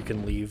Marines, you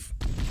can leave.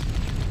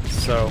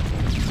 So.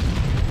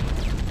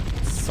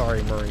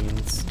 Sorry,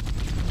 Marines.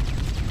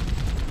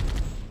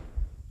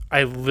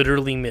 I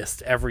literally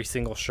missed every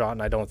single shot,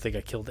 and I don't think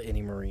I killed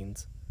any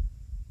Marines.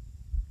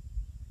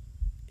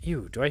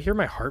 Ew, do I hear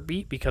my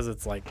heartbeat because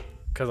it's like,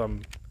 because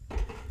I'm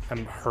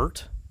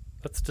hurt?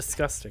 That's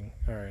disgusting.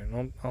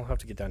 Alright, I'll have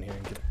to get down here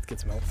and get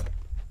some health.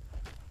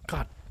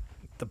 God,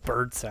 the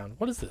bird sound.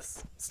 What is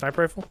this?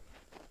 Sniper rifle?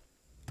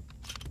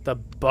 The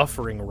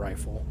buffering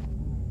rifle.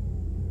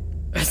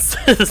 It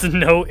says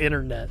no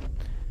internet.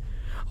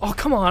 Oh,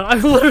 come on. I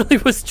literally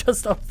was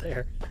just up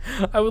there.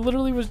 I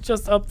literally was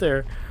just up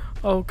there.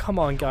 Oh, come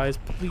on, guys,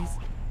 please.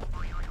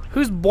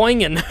 Who's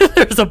boinging?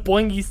 There's a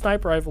boingy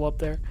sniper rifle up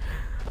there.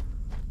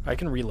 I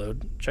can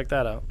reload. Check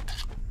that out.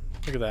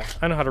 Look at that.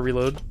 I know how to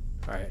reload.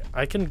 Alright,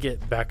 I can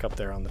get back up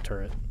there on the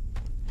turret.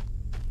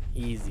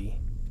 Easy.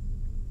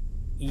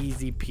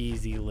 Easy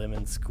peasy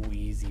lemon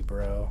squeezy,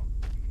 bro.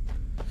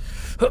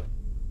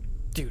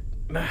 Dude,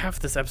 half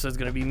this episode is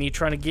going to be me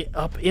trying to get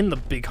up in the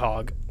big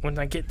hog when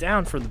I get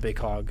down from the big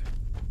hog.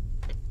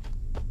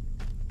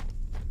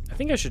 I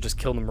think I should just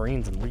kill the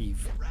Marines and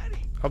leave.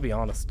 I'll be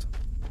honest.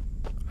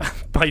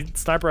 My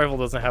sniper rifle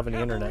doesn't have any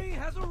internet.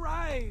 Has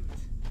arrived.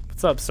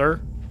 What's up,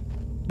 sir?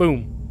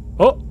 Boom.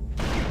 Oh!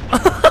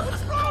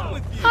 What's wrong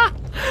with you?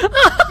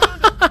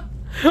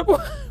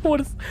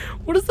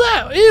 What is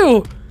that?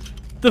 Ew!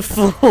 The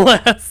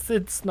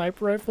flaccid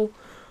sniper rifle.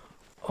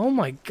 Oh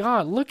my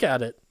god, look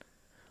at it.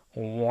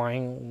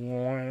 Wang,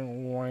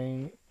 wang,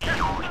 wang.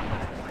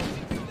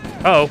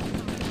 Uh oh.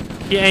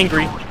 He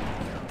angry.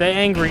 They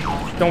angry.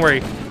 Don't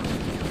worry.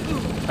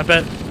 I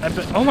bet.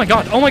 Oh my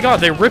god,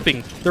 they're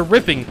ripping. They're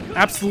ripping.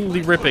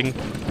 Absolutely ripping.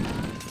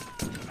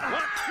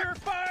 Watch your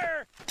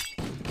fire.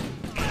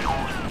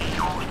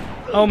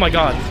 Oh my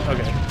god.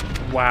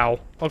 Okay. Wow.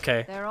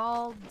 Okay. They're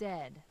all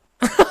dead.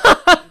 You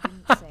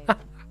didn't say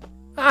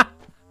that.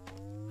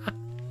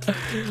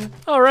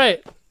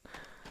 Alright.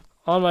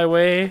 On my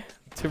way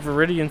to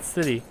Viridian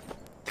City.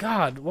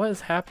 God, what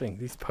is happening?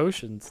 These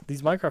potions.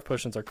 These Minecraft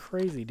potions are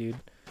crazy, dude.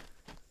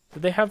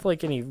 Did they have,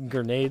 like, any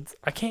grenades?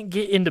 I can't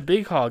get into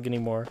Big Hog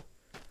anymore.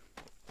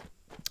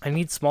 I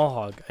need Small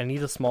Hog. I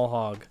need a Small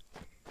Hog.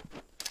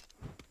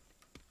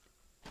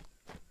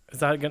 Is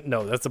that gonna...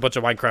 No, that's a bunch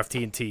of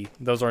Minecraft TNT.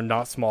 Those are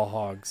not Small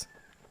Hogs.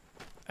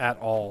 At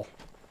all.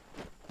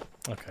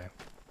 Okay.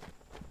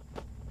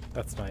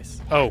 That's nice.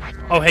 Oh,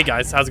 hey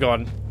guys, how's it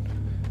going?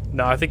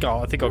 No, I think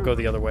I'll go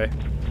the other way.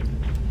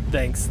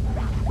 Thanks.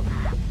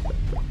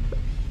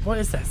 What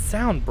is that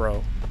sound,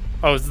 bro?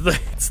 Oh,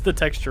 it's the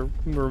texture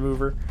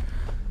remover.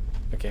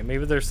 Okay,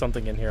 maybe there's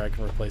something in here I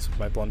can replace with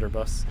my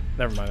blunderbuss.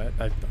 Never mind,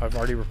 I've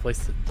already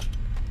replaced it.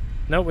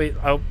 No, wait,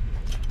 oh.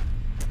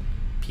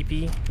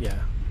 PP? Yeah.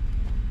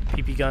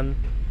 PP gun.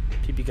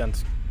 PP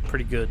gun's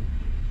pretty good.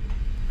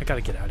 I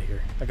gotta get out of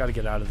here. I gotta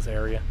get out of this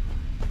area.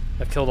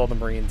 I've killed all the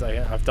Marines.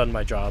 I've done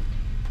my job.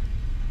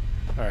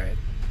 Alright.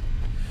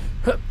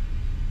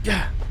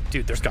 Yeah.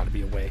 Dude, there's gotta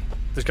be a way.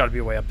 There's gotta be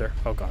a way up there.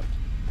 Oh god.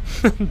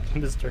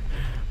 Mr.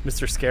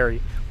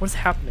 Scary. What is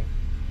happening?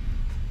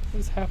 What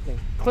is happening?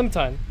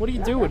 Clementine, what are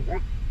you doing?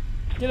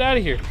 Get out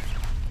of here.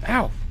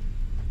 Ow.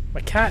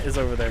 My cat is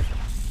over there.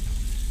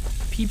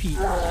 Pee-pee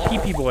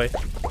boy.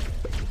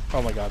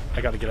 Oh my god.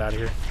 I gotta get out of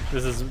here.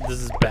 This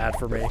is bad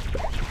for me.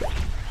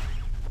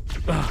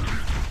 Ugh.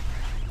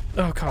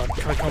 Oh god,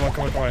 come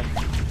on.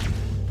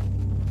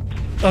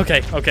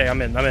 Okay,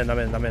 I'm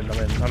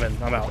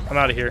out. I'm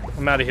out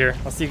of here.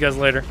 I'll see you guys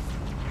later.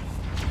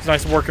 It's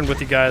nice working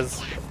with you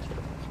guys.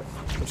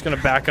 I'm just gonna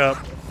back up.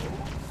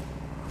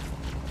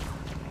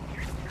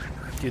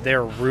 Dude, they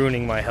are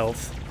ruining my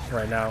health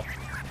right now.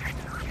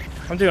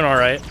 I'm doing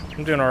alright.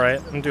 We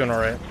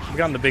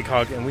got in the big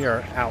hog and we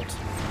are out.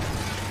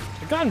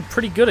 I've gotten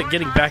pretty good at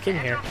getting back in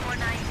here.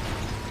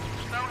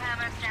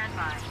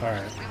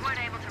 Alright.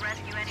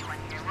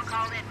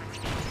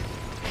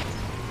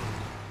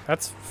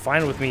 That's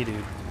fine with me,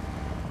 dude.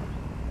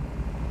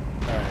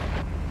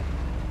 Alright.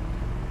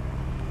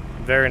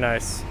 Very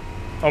nice.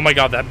 Oh my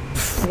god, that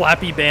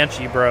flappy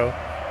banshee, bro.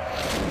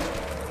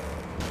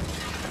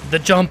 The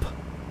jump.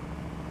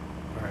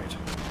 Alright.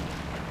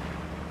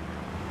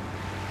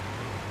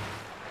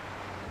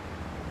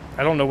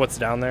 I don't know what's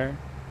down there.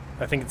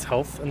 I think it's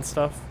health and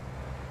stuff.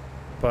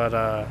 But,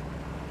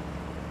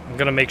 I'm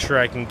gonna make sure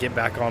I can get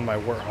back on my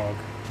warthog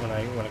when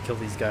I kill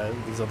these guys,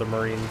 these other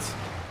Marines.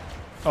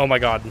 Oh my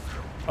god.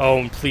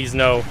 Oh, please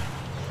no.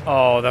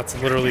 Oh, that's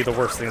literally the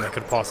worst thing that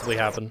could possibly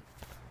happen.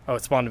 Oh,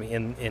 it spawned me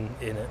in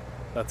it.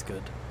 That's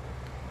good.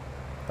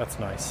 That's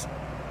nice.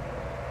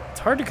 It's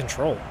hard to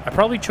control. I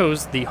probably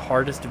chose the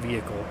hardest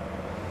vehicle.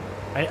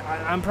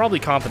 I'm probably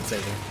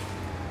compensating.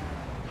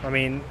 I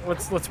mean,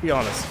 let's be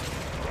honest.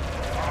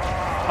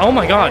 Oh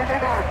my god.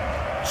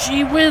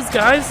 Gee whiz,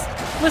 guys.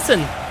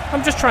 Listen,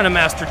 I'm just trying to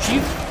Master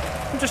Chief.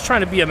 I'm just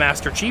trying to be a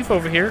Master Chief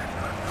over here.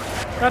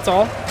 That's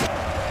all.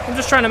 I'm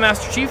just trying to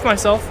Master Chief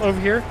myself over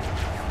here.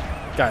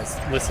 Guys,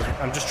 listen.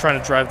 I'm just trying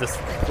to drive this.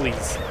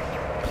 Please.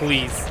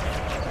 Please.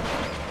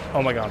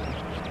 Oh my god.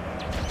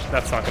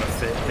 That's not gonna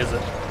fit, is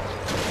it?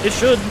 It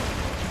should.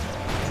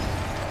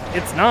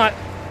 It's not.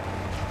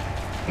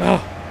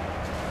 Oh.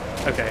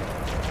 Okay.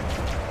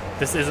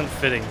 This isn't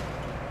fitting.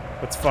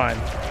 It's fine.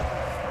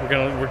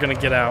 We're gonna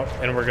get out,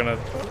 and we're gonna...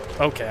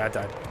 Okay, I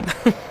died.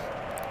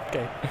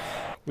 Okay.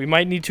 We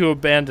might need to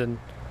abandon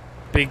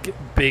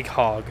Big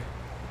Hog.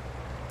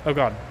 Oh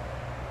god.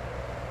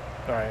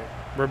 Alright.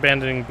 We're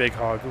abandoning Big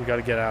Hog. We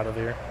gotta get out of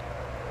here.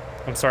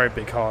 I'm sorry,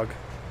 Big Hog.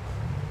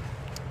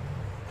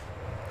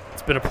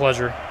 It's been a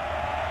pleasure.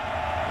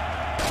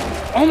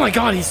 Oh my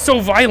god, he's so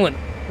violent!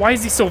 Why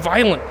is he so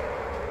violent?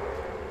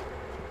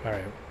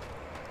 Alright.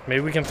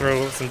 Maybe we can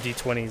throw some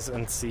D20s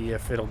and see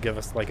if it'll give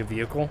us, like, a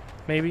vehicle,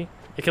 maybe?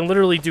 It can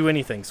literally do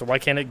anything, so why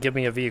can't it give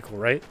me a vehicle,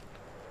 right?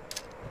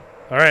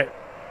 Alright.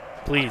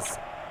 Please.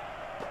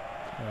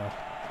 Oh.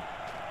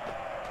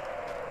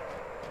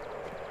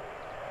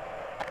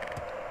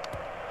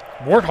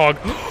 Warthog.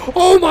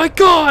 Oh my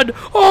god!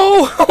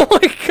 Oh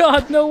my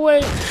god, no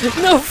way!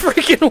 No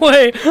freaking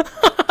way!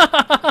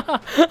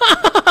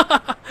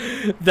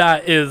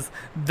 That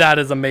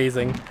is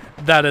amazing.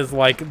 That is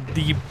like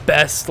the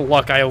best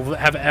luck I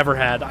have ever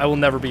had. I will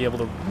never be able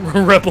to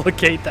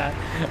replicate that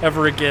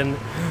ever again.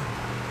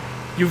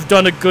 You've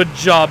done a good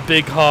job,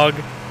 Big Hog.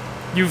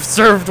 You've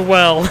served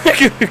well.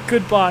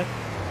 Goodbye.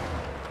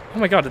 Oh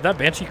my god, did that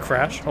Banshee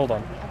crash? Hold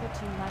on.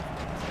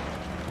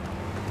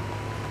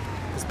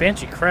 This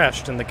Banshee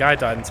crashed and the guy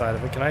died inside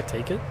of it. Can I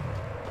take it?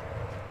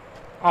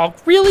 Oh,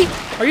 really?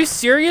 Are you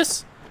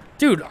serious?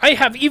 Dude, I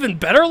have even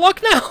better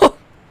luck now?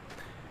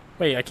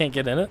 Wait, I can't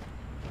get in it?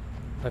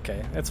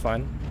 Okay, that's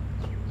fine.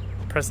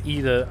 Press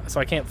E to... So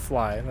I can't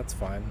fly. That's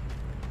fine.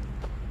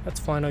 That's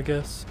fine, I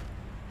guess.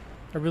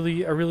 I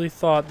really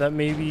thought that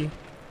maybe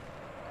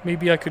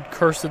I could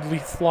cursedly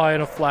fly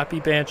in a flappy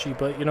Banshee,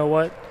 but you know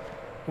what?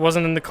 It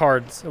wasn't in the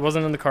cards. It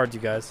wasn't in the cards,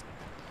 you guys.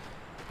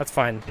 That's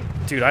fine.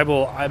 Dude,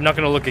 I'm not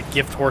gonna look a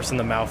gift horse in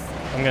the mouth.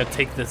 I'm gonna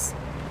take this.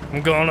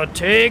 I'm gonna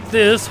take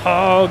this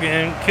hog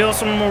and kill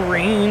some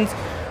Marines.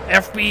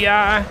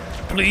 FBI,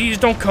 please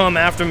don't come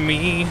after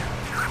me.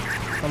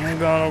 I'm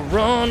gonna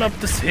run up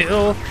this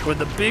hill where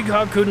the big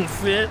hog couldn't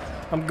fit.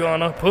 I'm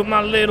gonna put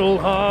my little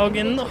hog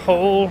in the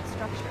hole.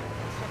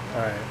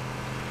 Alright.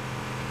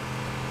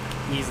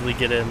 Easily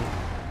get in.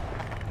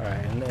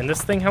 Alright, and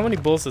this thing, how many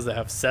bullets does it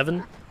have?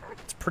 7?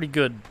 It's pretty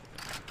good.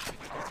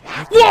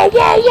 Whoa,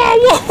 whoa, whoa,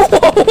 whoa,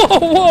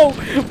 whoa,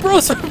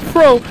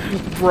 whoa, whoa!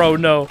 Bro,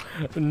 no.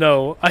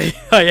 No, I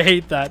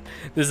hate that.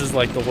 This is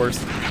like the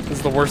worst. This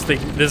is the worst thing.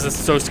 This is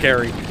so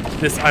scary.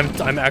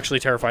 I'm actually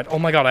terrified. Oh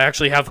my god, I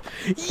actually have...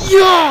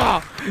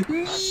 Yeah!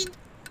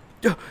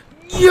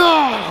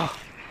 Yeah!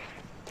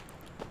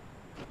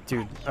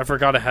 Dude, I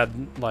forgot I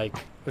had, like...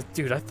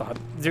 Dude, I thought...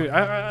 Dude,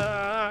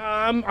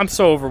 I'm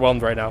so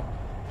overwhelmed right now.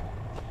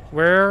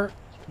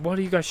 What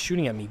are you guys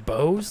shooting at me?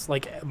 Bows?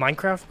 Like,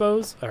 Minecraft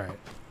bows? Alright.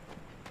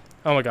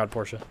 Oh my god,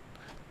 Portia.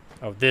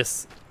 Oh,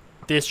 this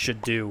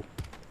should do.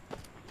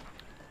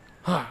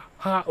 Ha!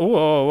 Ha! Whoa,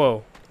 whoa,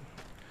 whoa.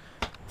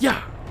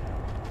 Yeah!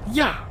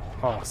 Yeah!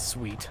 Oh,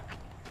 sweet.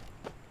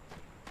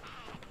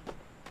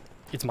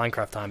 It's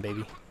Minecraft time,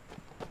 baby.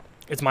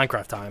 It's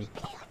Minecraft time.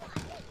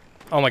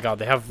 Oh my god,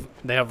 they have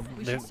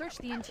We should search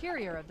the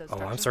interior of those Oh,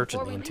 I'm structures searching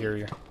before the we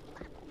interior.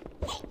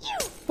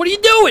 What are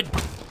you doing?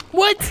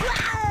 What?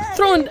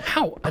 Throwing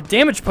ow, a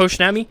damage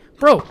potion at me?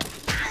 Bro.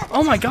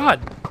 Oh my god.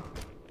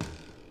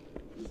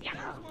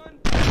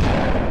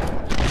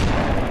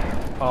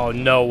 Oh,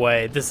 no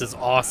way. This is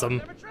awesome.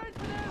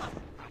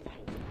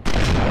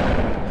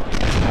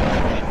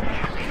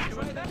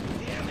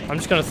 I'm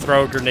just gonna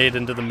throw a grenade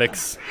into the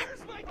mix.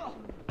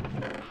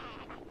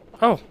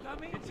 Oh.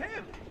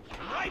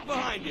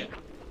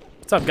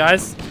 What's up,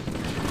 guys?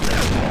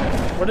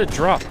 What did it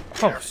drop?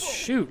 Oh,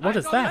 shoot. What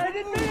is that?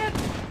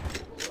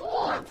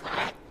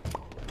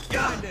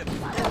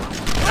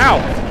 Ow!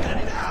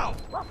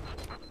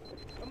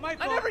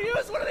 I never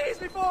used one of these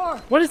before.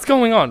 What is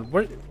going on?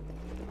 What?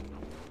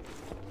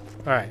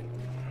 All right.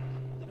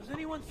 Does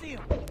anyone see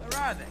them?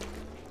 Where are they?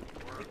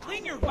 Hey,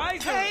 clean your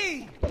visor.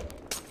 Hey!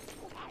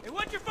 Hey,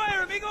 watch your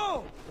fire,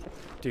 amigo!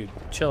 Dude,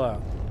 chill out.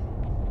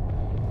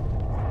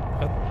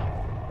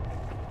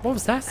 What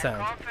was that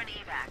sound?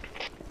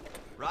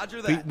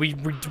 Roger that. We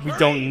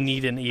don't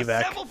need an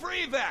evac. Assemble for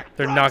evac.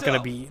 They're not gonna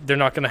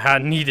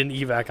need an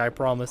evac, I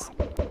promise.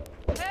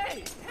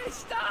 Hey,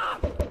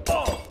 stop!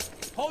 Oh,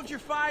 hold your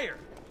fire.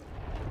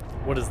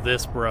 What is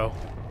this, bro?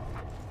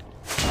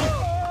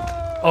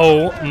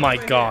 Oh my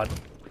god.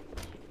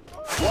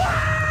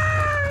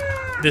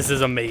 This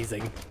is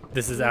amazing.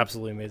 This is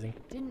absolutely amazing.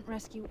 didn't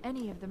rescue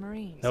any of the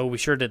Marines. No, we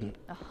sure didn't.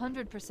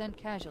 100%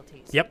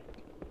 casualties. Yep.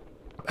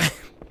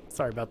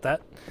 Sorry about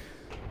that.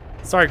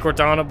 Sorry,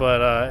 Cortana,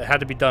 but it had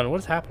to be done. What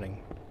is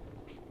happening?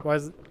 What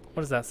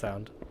is that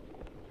sound?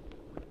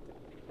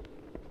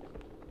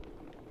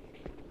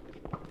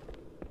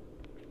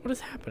 What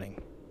is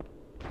happening?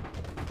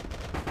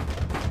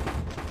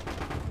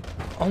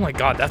 Oh my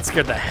god, that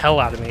scared the hell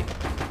out of me.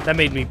 That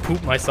made me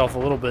poop myself a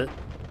little bit.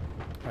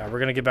 Alright, we're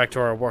gonna get back to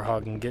our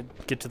Warthog and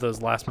get to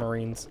those last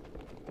Marines.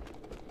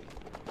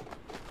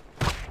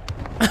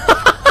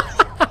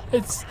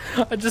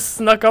 I just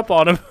snuck up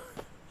on him.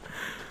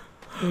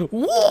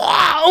 Whoa!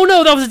 Oh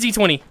no, that was a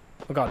D20.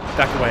 Oh god,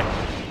 back away.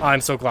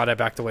 I'm so glad I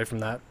backed away from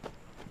that.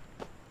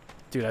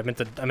 Dude, I meant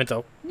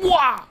to.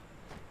 Wah!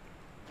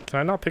 Can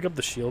I not pick up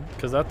the shield?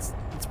 Because that's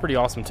pretty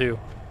awesome too.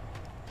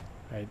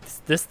 All right,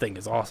 this thing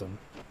is awesome.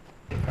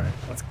 All right,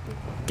 let's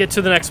get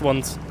to the next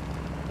ones.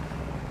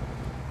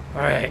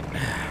 All right,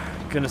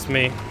 goodness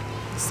me,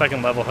 the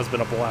second level has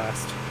been a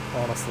blast,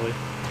 honestly.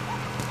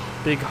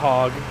 Big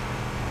Hog,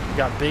 we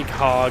got Big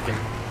Hog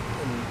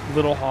and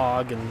Little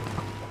Hog and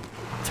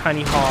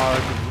Tiny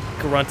Hog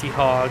and Grunty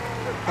Hog.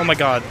 Oh my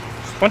God,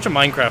 a bunch of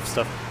Minecraft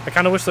stuff. I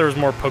kind of wish there was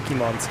more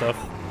Pokemon stuff.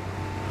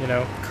 You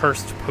know,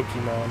 cursed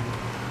Pokemon.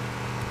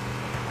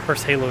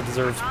 Cursed Halo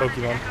deserves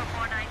Pokemon.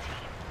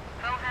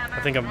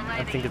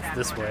 I think it's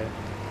this way.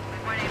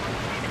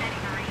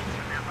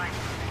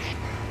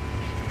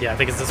 Yeah, I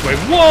think it's this way.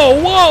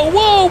 Whoa, whoa,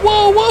 whoa,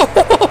 whoa, whoa,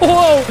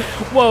 whoa,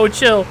 whoa,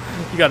 chill.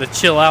 You gotta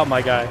chill out,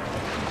 my guy.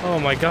 Oh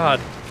my God.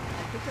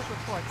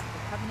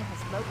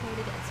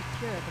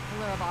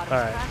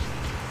 Alright.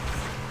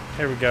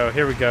 Here we go,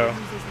 here we go.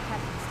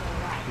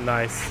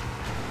 Nice.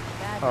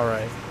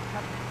 Alright.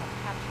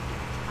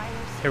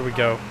 Here we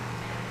go.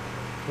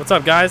 What's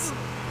up, guys?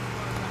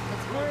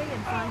 Let's hurry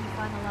and find the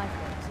final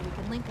lifeboat so we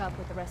can link up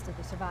with the rest of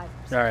the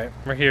survivors. Alright,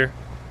 we're here.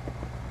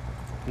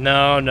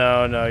 No,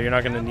 no, no, you're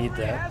not gonna need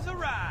that.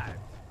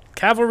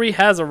 Cavalry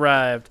has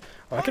arrived.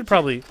 Oh, I could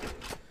probably...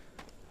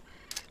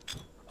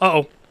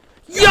 Uh-oh.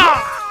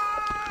 Yeah!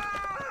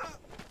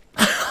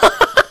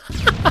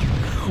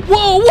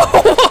 Whoa,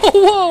 whoa, whoa,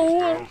 whoa,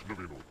 whoa!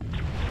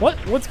 What?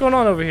 What's going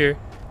on over here?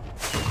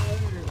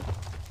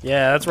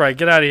 Yeah, that's right.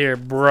 Get out of here,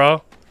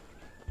 bro.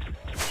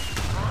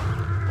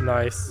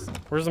 Nice.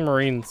 Where's the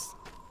Marines?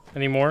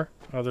 Any more?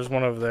 Oh, there's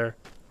one over there.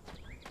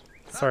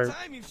 Sorry.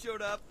 Time you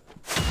showed up.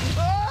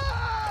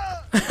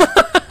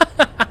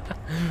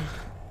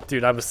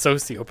 Dude, I'm a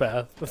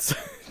sociopath.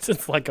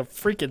 It's like a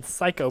freaking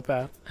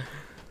psychopath.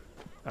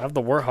 I have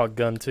the Warthog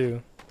gun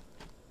too.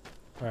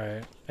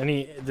 Alright.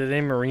 Did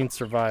any Marines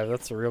survive?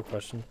 That's the real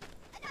question.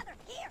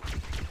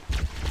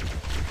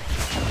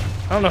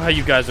 I don't know how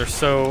you guys are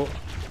so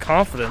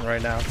confident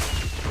right now.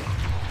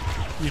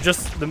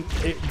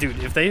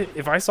 Dude,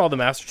 if I saw the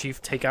Master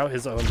Chief take out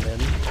his own men,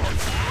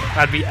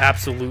 I'd be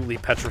absolutely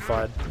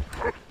petrified.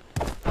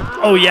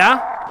 Oh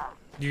yeah?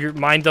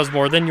 Mine does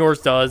more than yours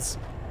does.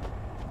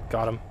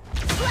 Got him.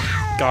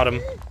 Got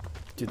him.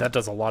 Dude, that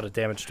does a lot of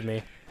damage to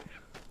me.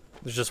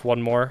 There's just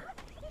one more.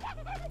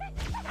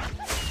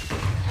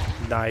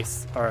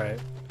 Nice. Alright.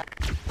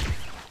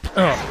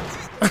 Oh.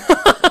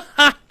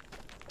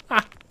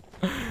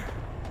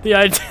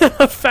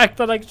 The fact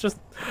that I could just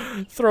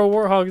throw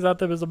warthogs at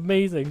them is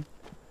amazing.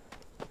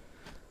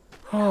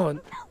 Oh,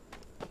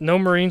 no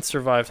Marines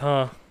survived,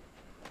 huh?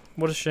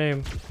 What a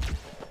shame.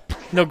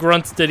 No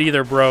grunts did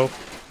either, bro.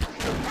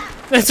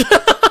 This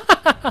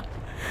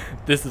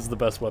is the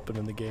best weapon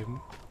in the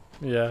game.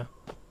 Yeah.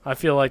 I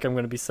feel like I'm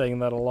going to be saying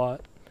that a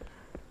lot.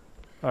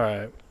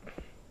 Alright.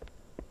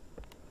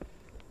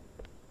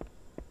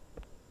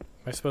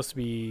 Am I supposed to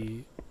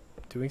be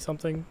doing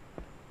something?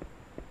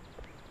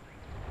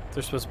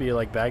 There's supposed to be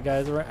like bad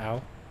guys around.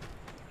 Ow.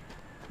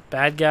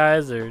 Bad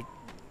guys, or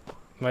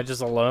am I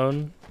just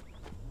alone?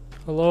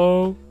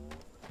 Hello?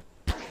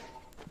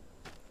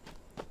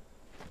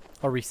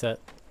 I'll reset.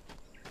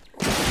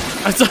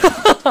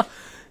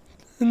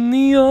 In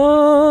the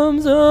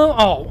arms of...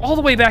 Oh, all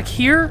the way back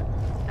here?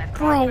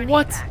 Bro,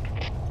 what?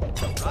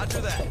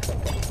 Roger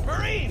that.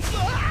 Marines!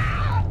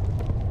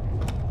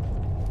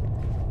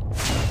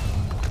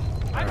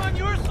 I'm on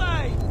your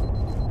side!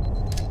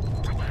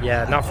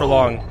 Yeah, not for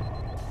long.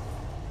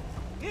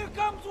 Here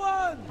comes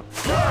one!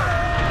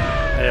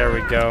 There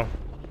we go.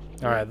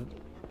 Alright.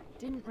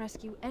 Didn't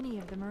rescue any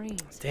of the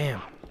Marines.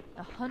 Damn.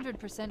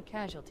 100%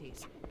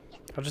 casualties.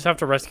 I'll just have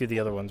to rescue the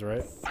other ones,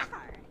 right?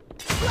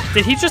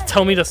 Did he just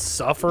tell me to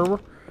suffer?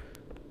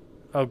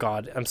 Oh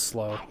god, I'm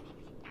slow.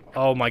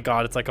 Oh my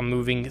god, it's like I'm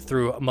moving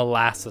through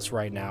molasses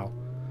right now.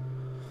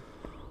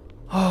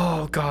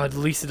 Oh god, at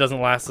least it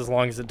doesn't last as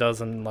long as it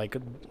does in like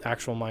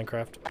actual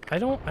Minecraft. I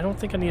don't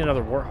think I need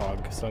another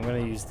warthog, so I'm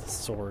gonna use the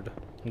sword.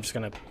 I'm just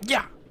gonna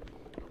yeah.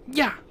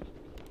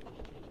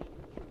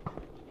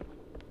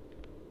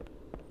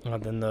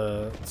 Then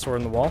the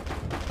sword in the wall.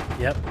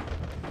 Yep.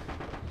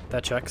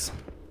 That checks.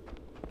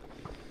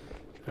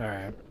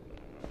 Alright.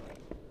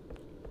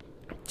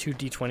 2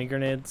 D20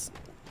 grenades.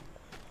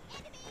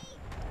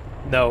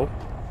 No.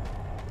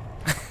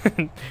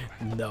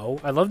 No.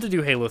 I'd love to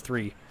do Halo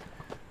 3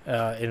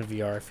 in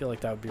VR. I feel like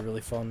that would be really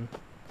fun.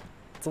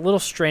 It's a little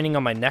straining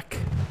on my neck,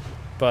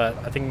 but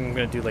I think I'm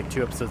going to do like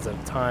 2 episodes at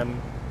a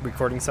time,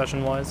 recording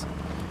session-wise.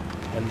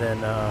 And then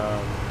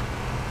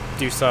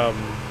do some...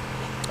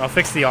 I'll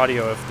fix the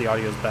audio if the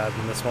audio is bad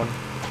in this one.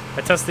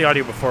 I tested the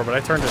audio before, but I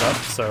turned it up,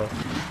 so...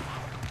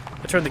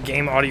 I turned the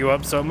game audio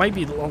up, so it might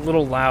be a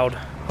little loud.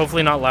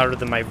 Hopefully not louder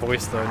than my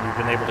voice, though, and you've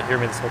been able to hear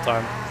me this whole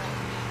time.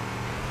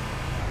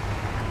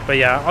 But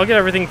yeah, I'll get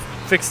everything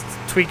fixed,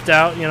 tweaked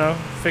out, you know.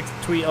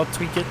 I'll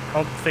tweak it,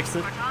 I'll fix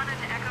it.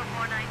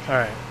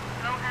 Alright.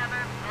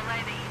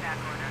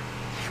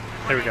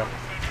 There we go.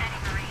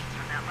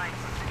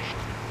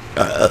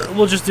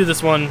 We'll just do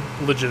this one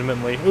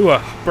legitimately. Ooh,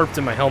 I burped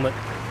in my helmet.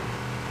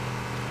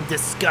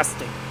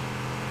 disgusting.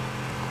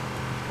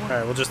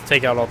 Alright, we'll just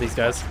take out all these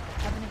guys.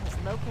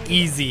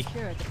 Easy.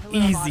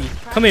 Easy.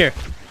 Come here.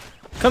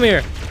 Come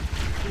here.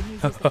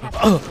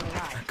 Oh,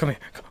 come here.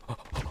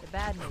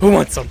 Who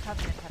wants some?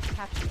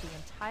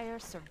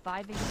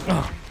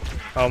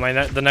 Oh,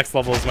 the next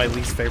level is my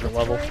least favorite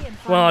level.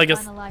 Well, I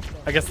guess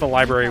the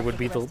library would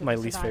be my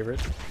least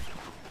favorite.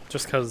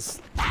 Just because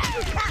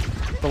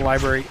the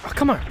library... Oh,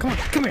 come on,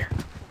 come here.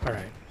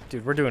 Alright,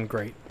 dude, we're doing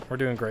great. We're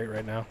doing great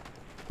right now.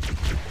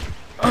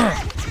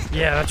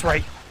 Yeah, that's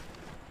right.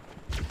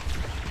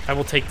 I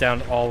will take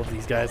down all of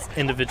these guys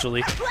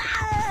individually.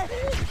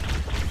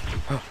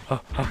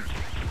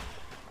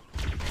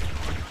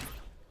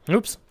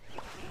 Oops.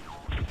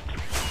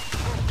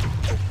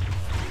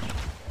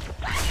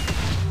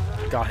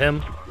 Got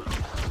him.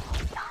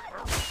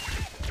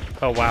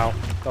 Oh, wow.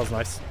 That was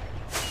nice.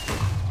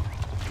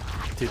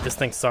 Dude, this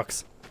thing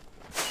sucks.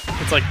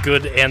 It's like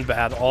good and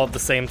bad all at the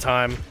same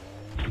time.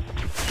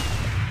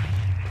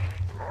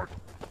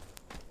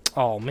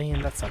 Oh,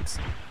 man, that sucks.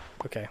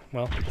 Okay,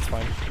 well, it's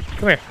fine.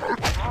 Come here.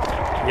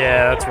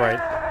 Yeah, that's right.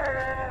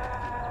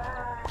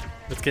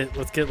 Let's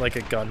get like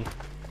a gun.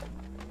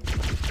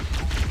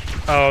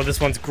 Oh,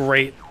 this one's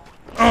great.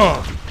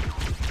 Oh,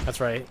 that's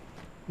right.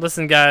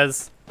 Listen,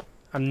 guys,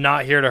 I'm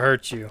not here to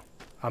hurt you.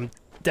 I'm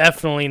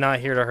definitely not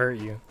here to hurt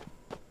you.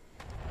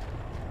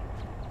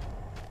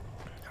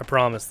 I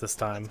promise this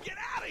time. Let's get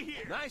out of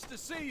here. Nice to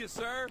see you,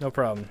 sir. No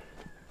problem.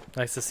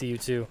 Nice to see you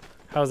too.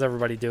 How's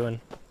everybody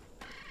doing?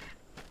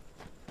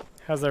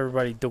 How's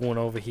everybody doing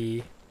over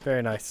here?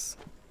 Very nice.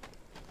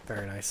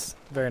 Very nice.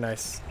 Very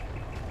nice.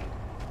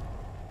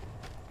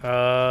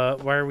 Why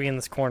are we in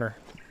this corner?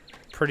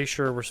 Pretty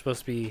sure we're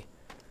supposed to be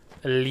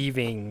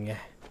leaving.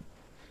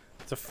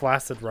 It's a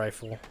flaccid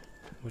rifle,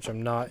 which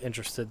I'm not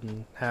interested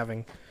in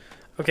having.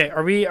 Okay,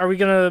 are we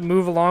gonna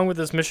move along with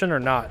this mission or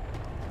not?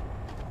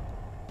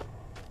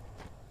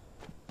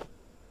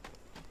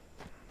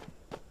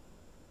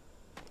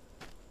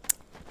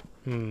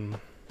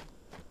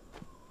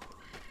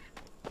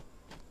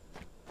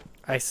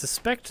 I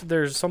suspect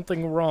there's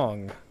something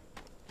wrong.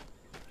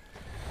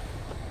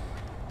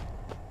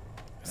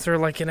 Is there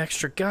like an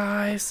extra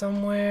guy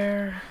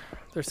somewhere?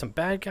 There's some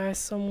bad guys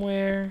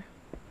somewhere.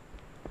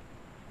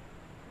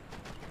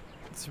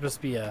 It's supposed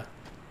to be a...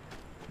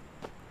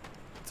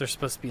 There's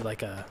supposed to be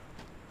like a...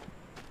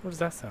 What does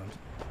that sound?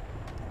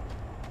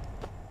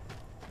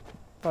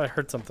 Thought I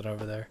heard something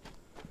over there.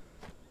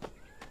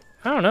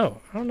 I don't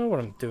know. I don't know what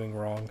I'm doing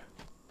wrong.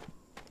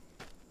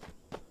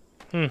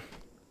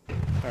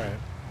 Alright.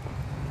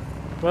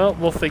 Well,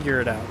 we'll figure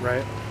it out,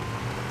 right?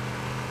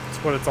 That's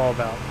what it's all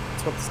about.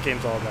 That's what this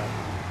game's all about.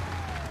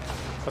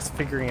 Us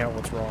figuring out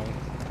what's wrong.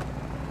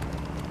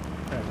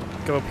 Alright,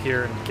 we'll go up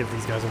here and give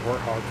these guys a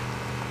warthog.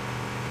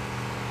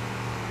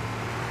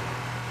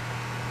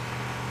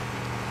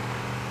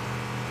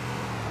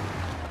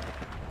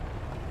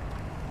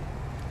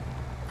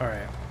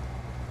 Alright.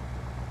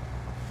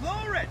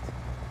 Lower it.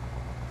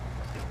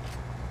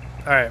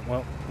 Alright,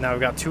 well, now we've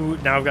got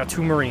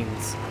two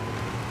Marines.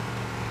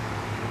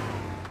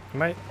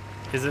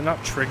 Is it not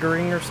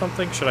triggering or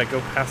something? Should I go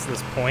past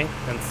this point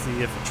and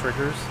see if it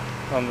triggers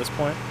on this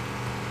point?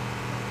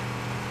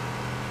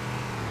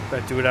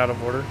 Did I do it out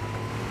of order?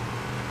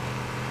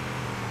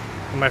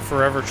 Am I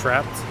forever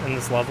trapped in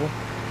this level?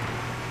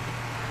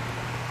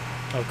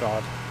 Oh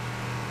god.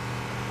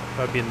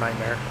 That would be a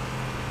nightmare.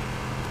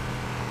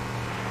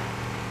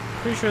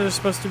 Pretty sure there's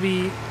supposed to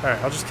be... Alright,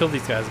 I'll just kill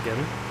these guys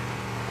again.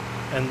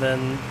 And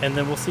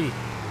then we'll see.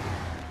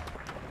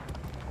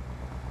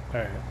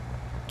 Alright.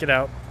 Get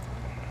out.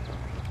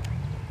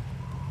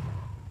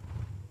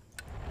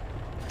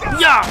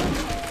 Yeah!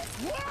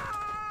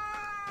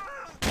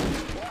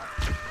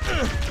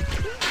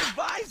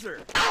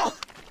 Visor.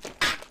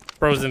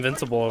 Bro's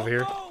invincible over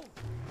here.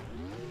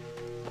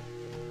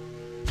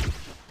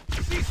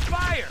 Cease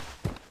fire.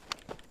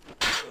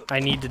 I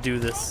need to do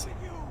this.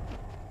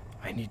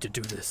 I need to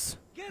do this.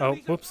 Oh,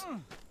 whoops.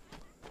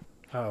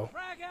 Uh-oh.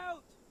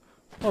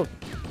 Oh.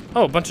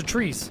 Oh, a bunch of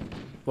trees.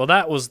 Well,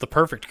 that was the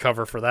perfect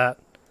cover for that.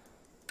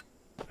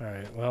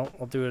 Alright, well,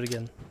 I'll do it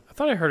again. I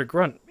thought I heard a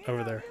grunt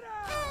over there.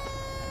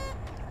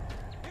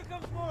 Here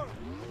comes more.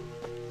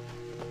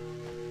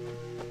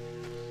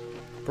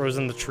 Bro's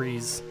in the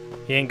trees.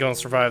 He ain't gonna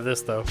survive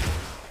this, though.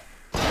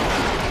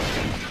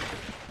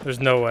 There's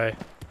no way.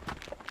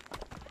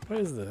 What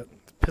is that?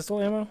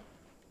 Pistol ammo?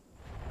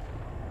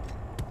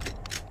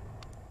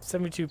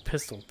 72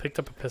 pistol. Picked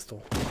up a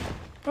pistol.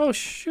 Oh,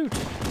 shoot.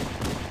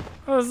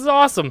 Oh, this is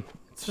awesome.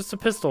 It's just a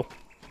pistol.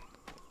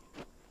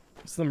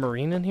 Is the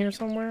Marine in here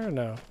somewhere?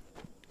 No.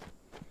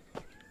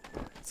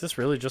 Is this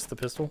really just the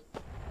pistol?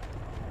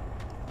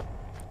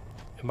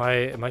 Am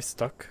I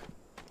stuck?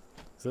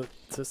 Is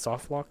it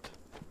soft locked?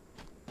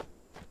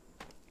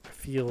 I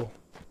feel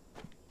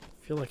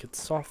like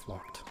it's soft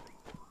locked.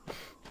 Am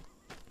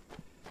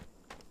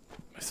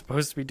I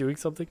supposed to be doing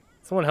something?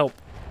 Someone help.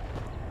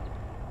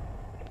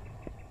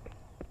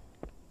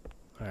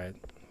 Alright,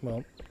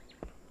 well.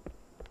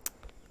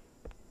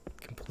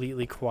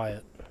 Completely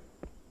quiet.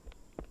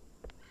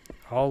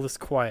 All is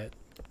quiet.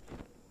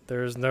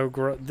 There's no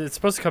it's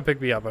supposed to come pick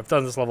me up. I've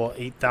done this level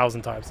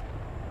 8,000 times.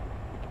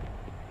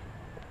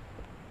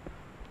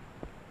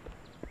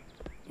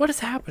 What is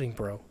happening,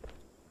 bro?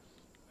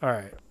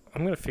 Alright,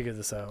 I'm gonna figure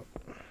this out.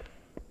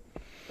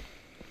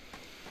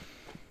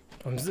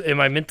 Am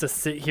I meant to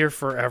sit here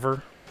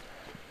forever?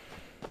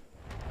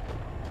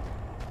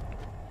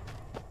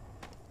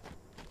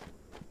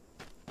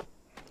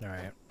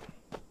 Alright.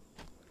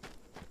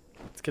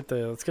 Let's get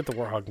the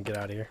warthog and get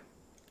out of here.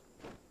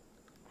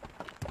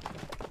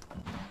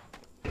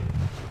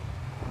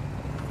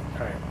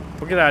 Alright,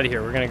 we'll get out of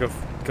here. We're gonna go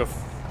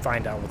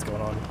find out what's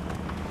going on.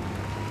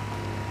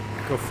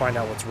 Go find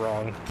out what's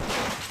wrong.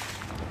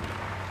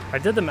 I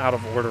did them out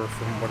of order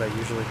from what I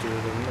usually do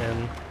them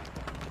in.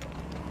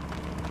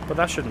 But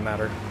that shouldn't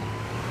matter,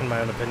 in my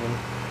own opinion.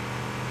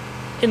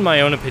 In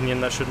my own opinion,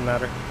 that shouldn't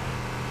matter.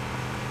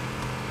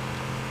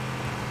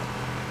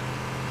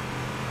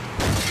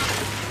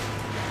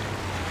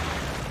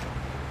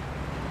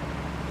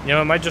 You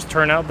know, it might just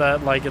turn out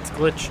that, like, it's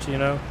glitched, you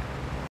know?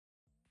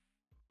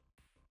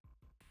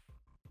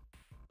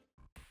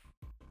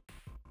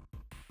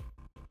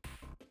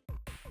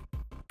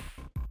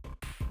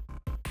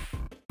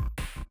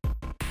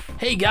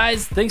 Hey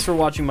guys, thanks for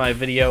watching my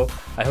video.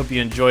 I hope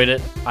you enjoyed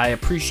it. I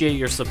appreciate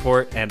your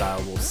support, and I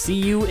will see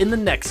you in the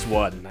next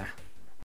one.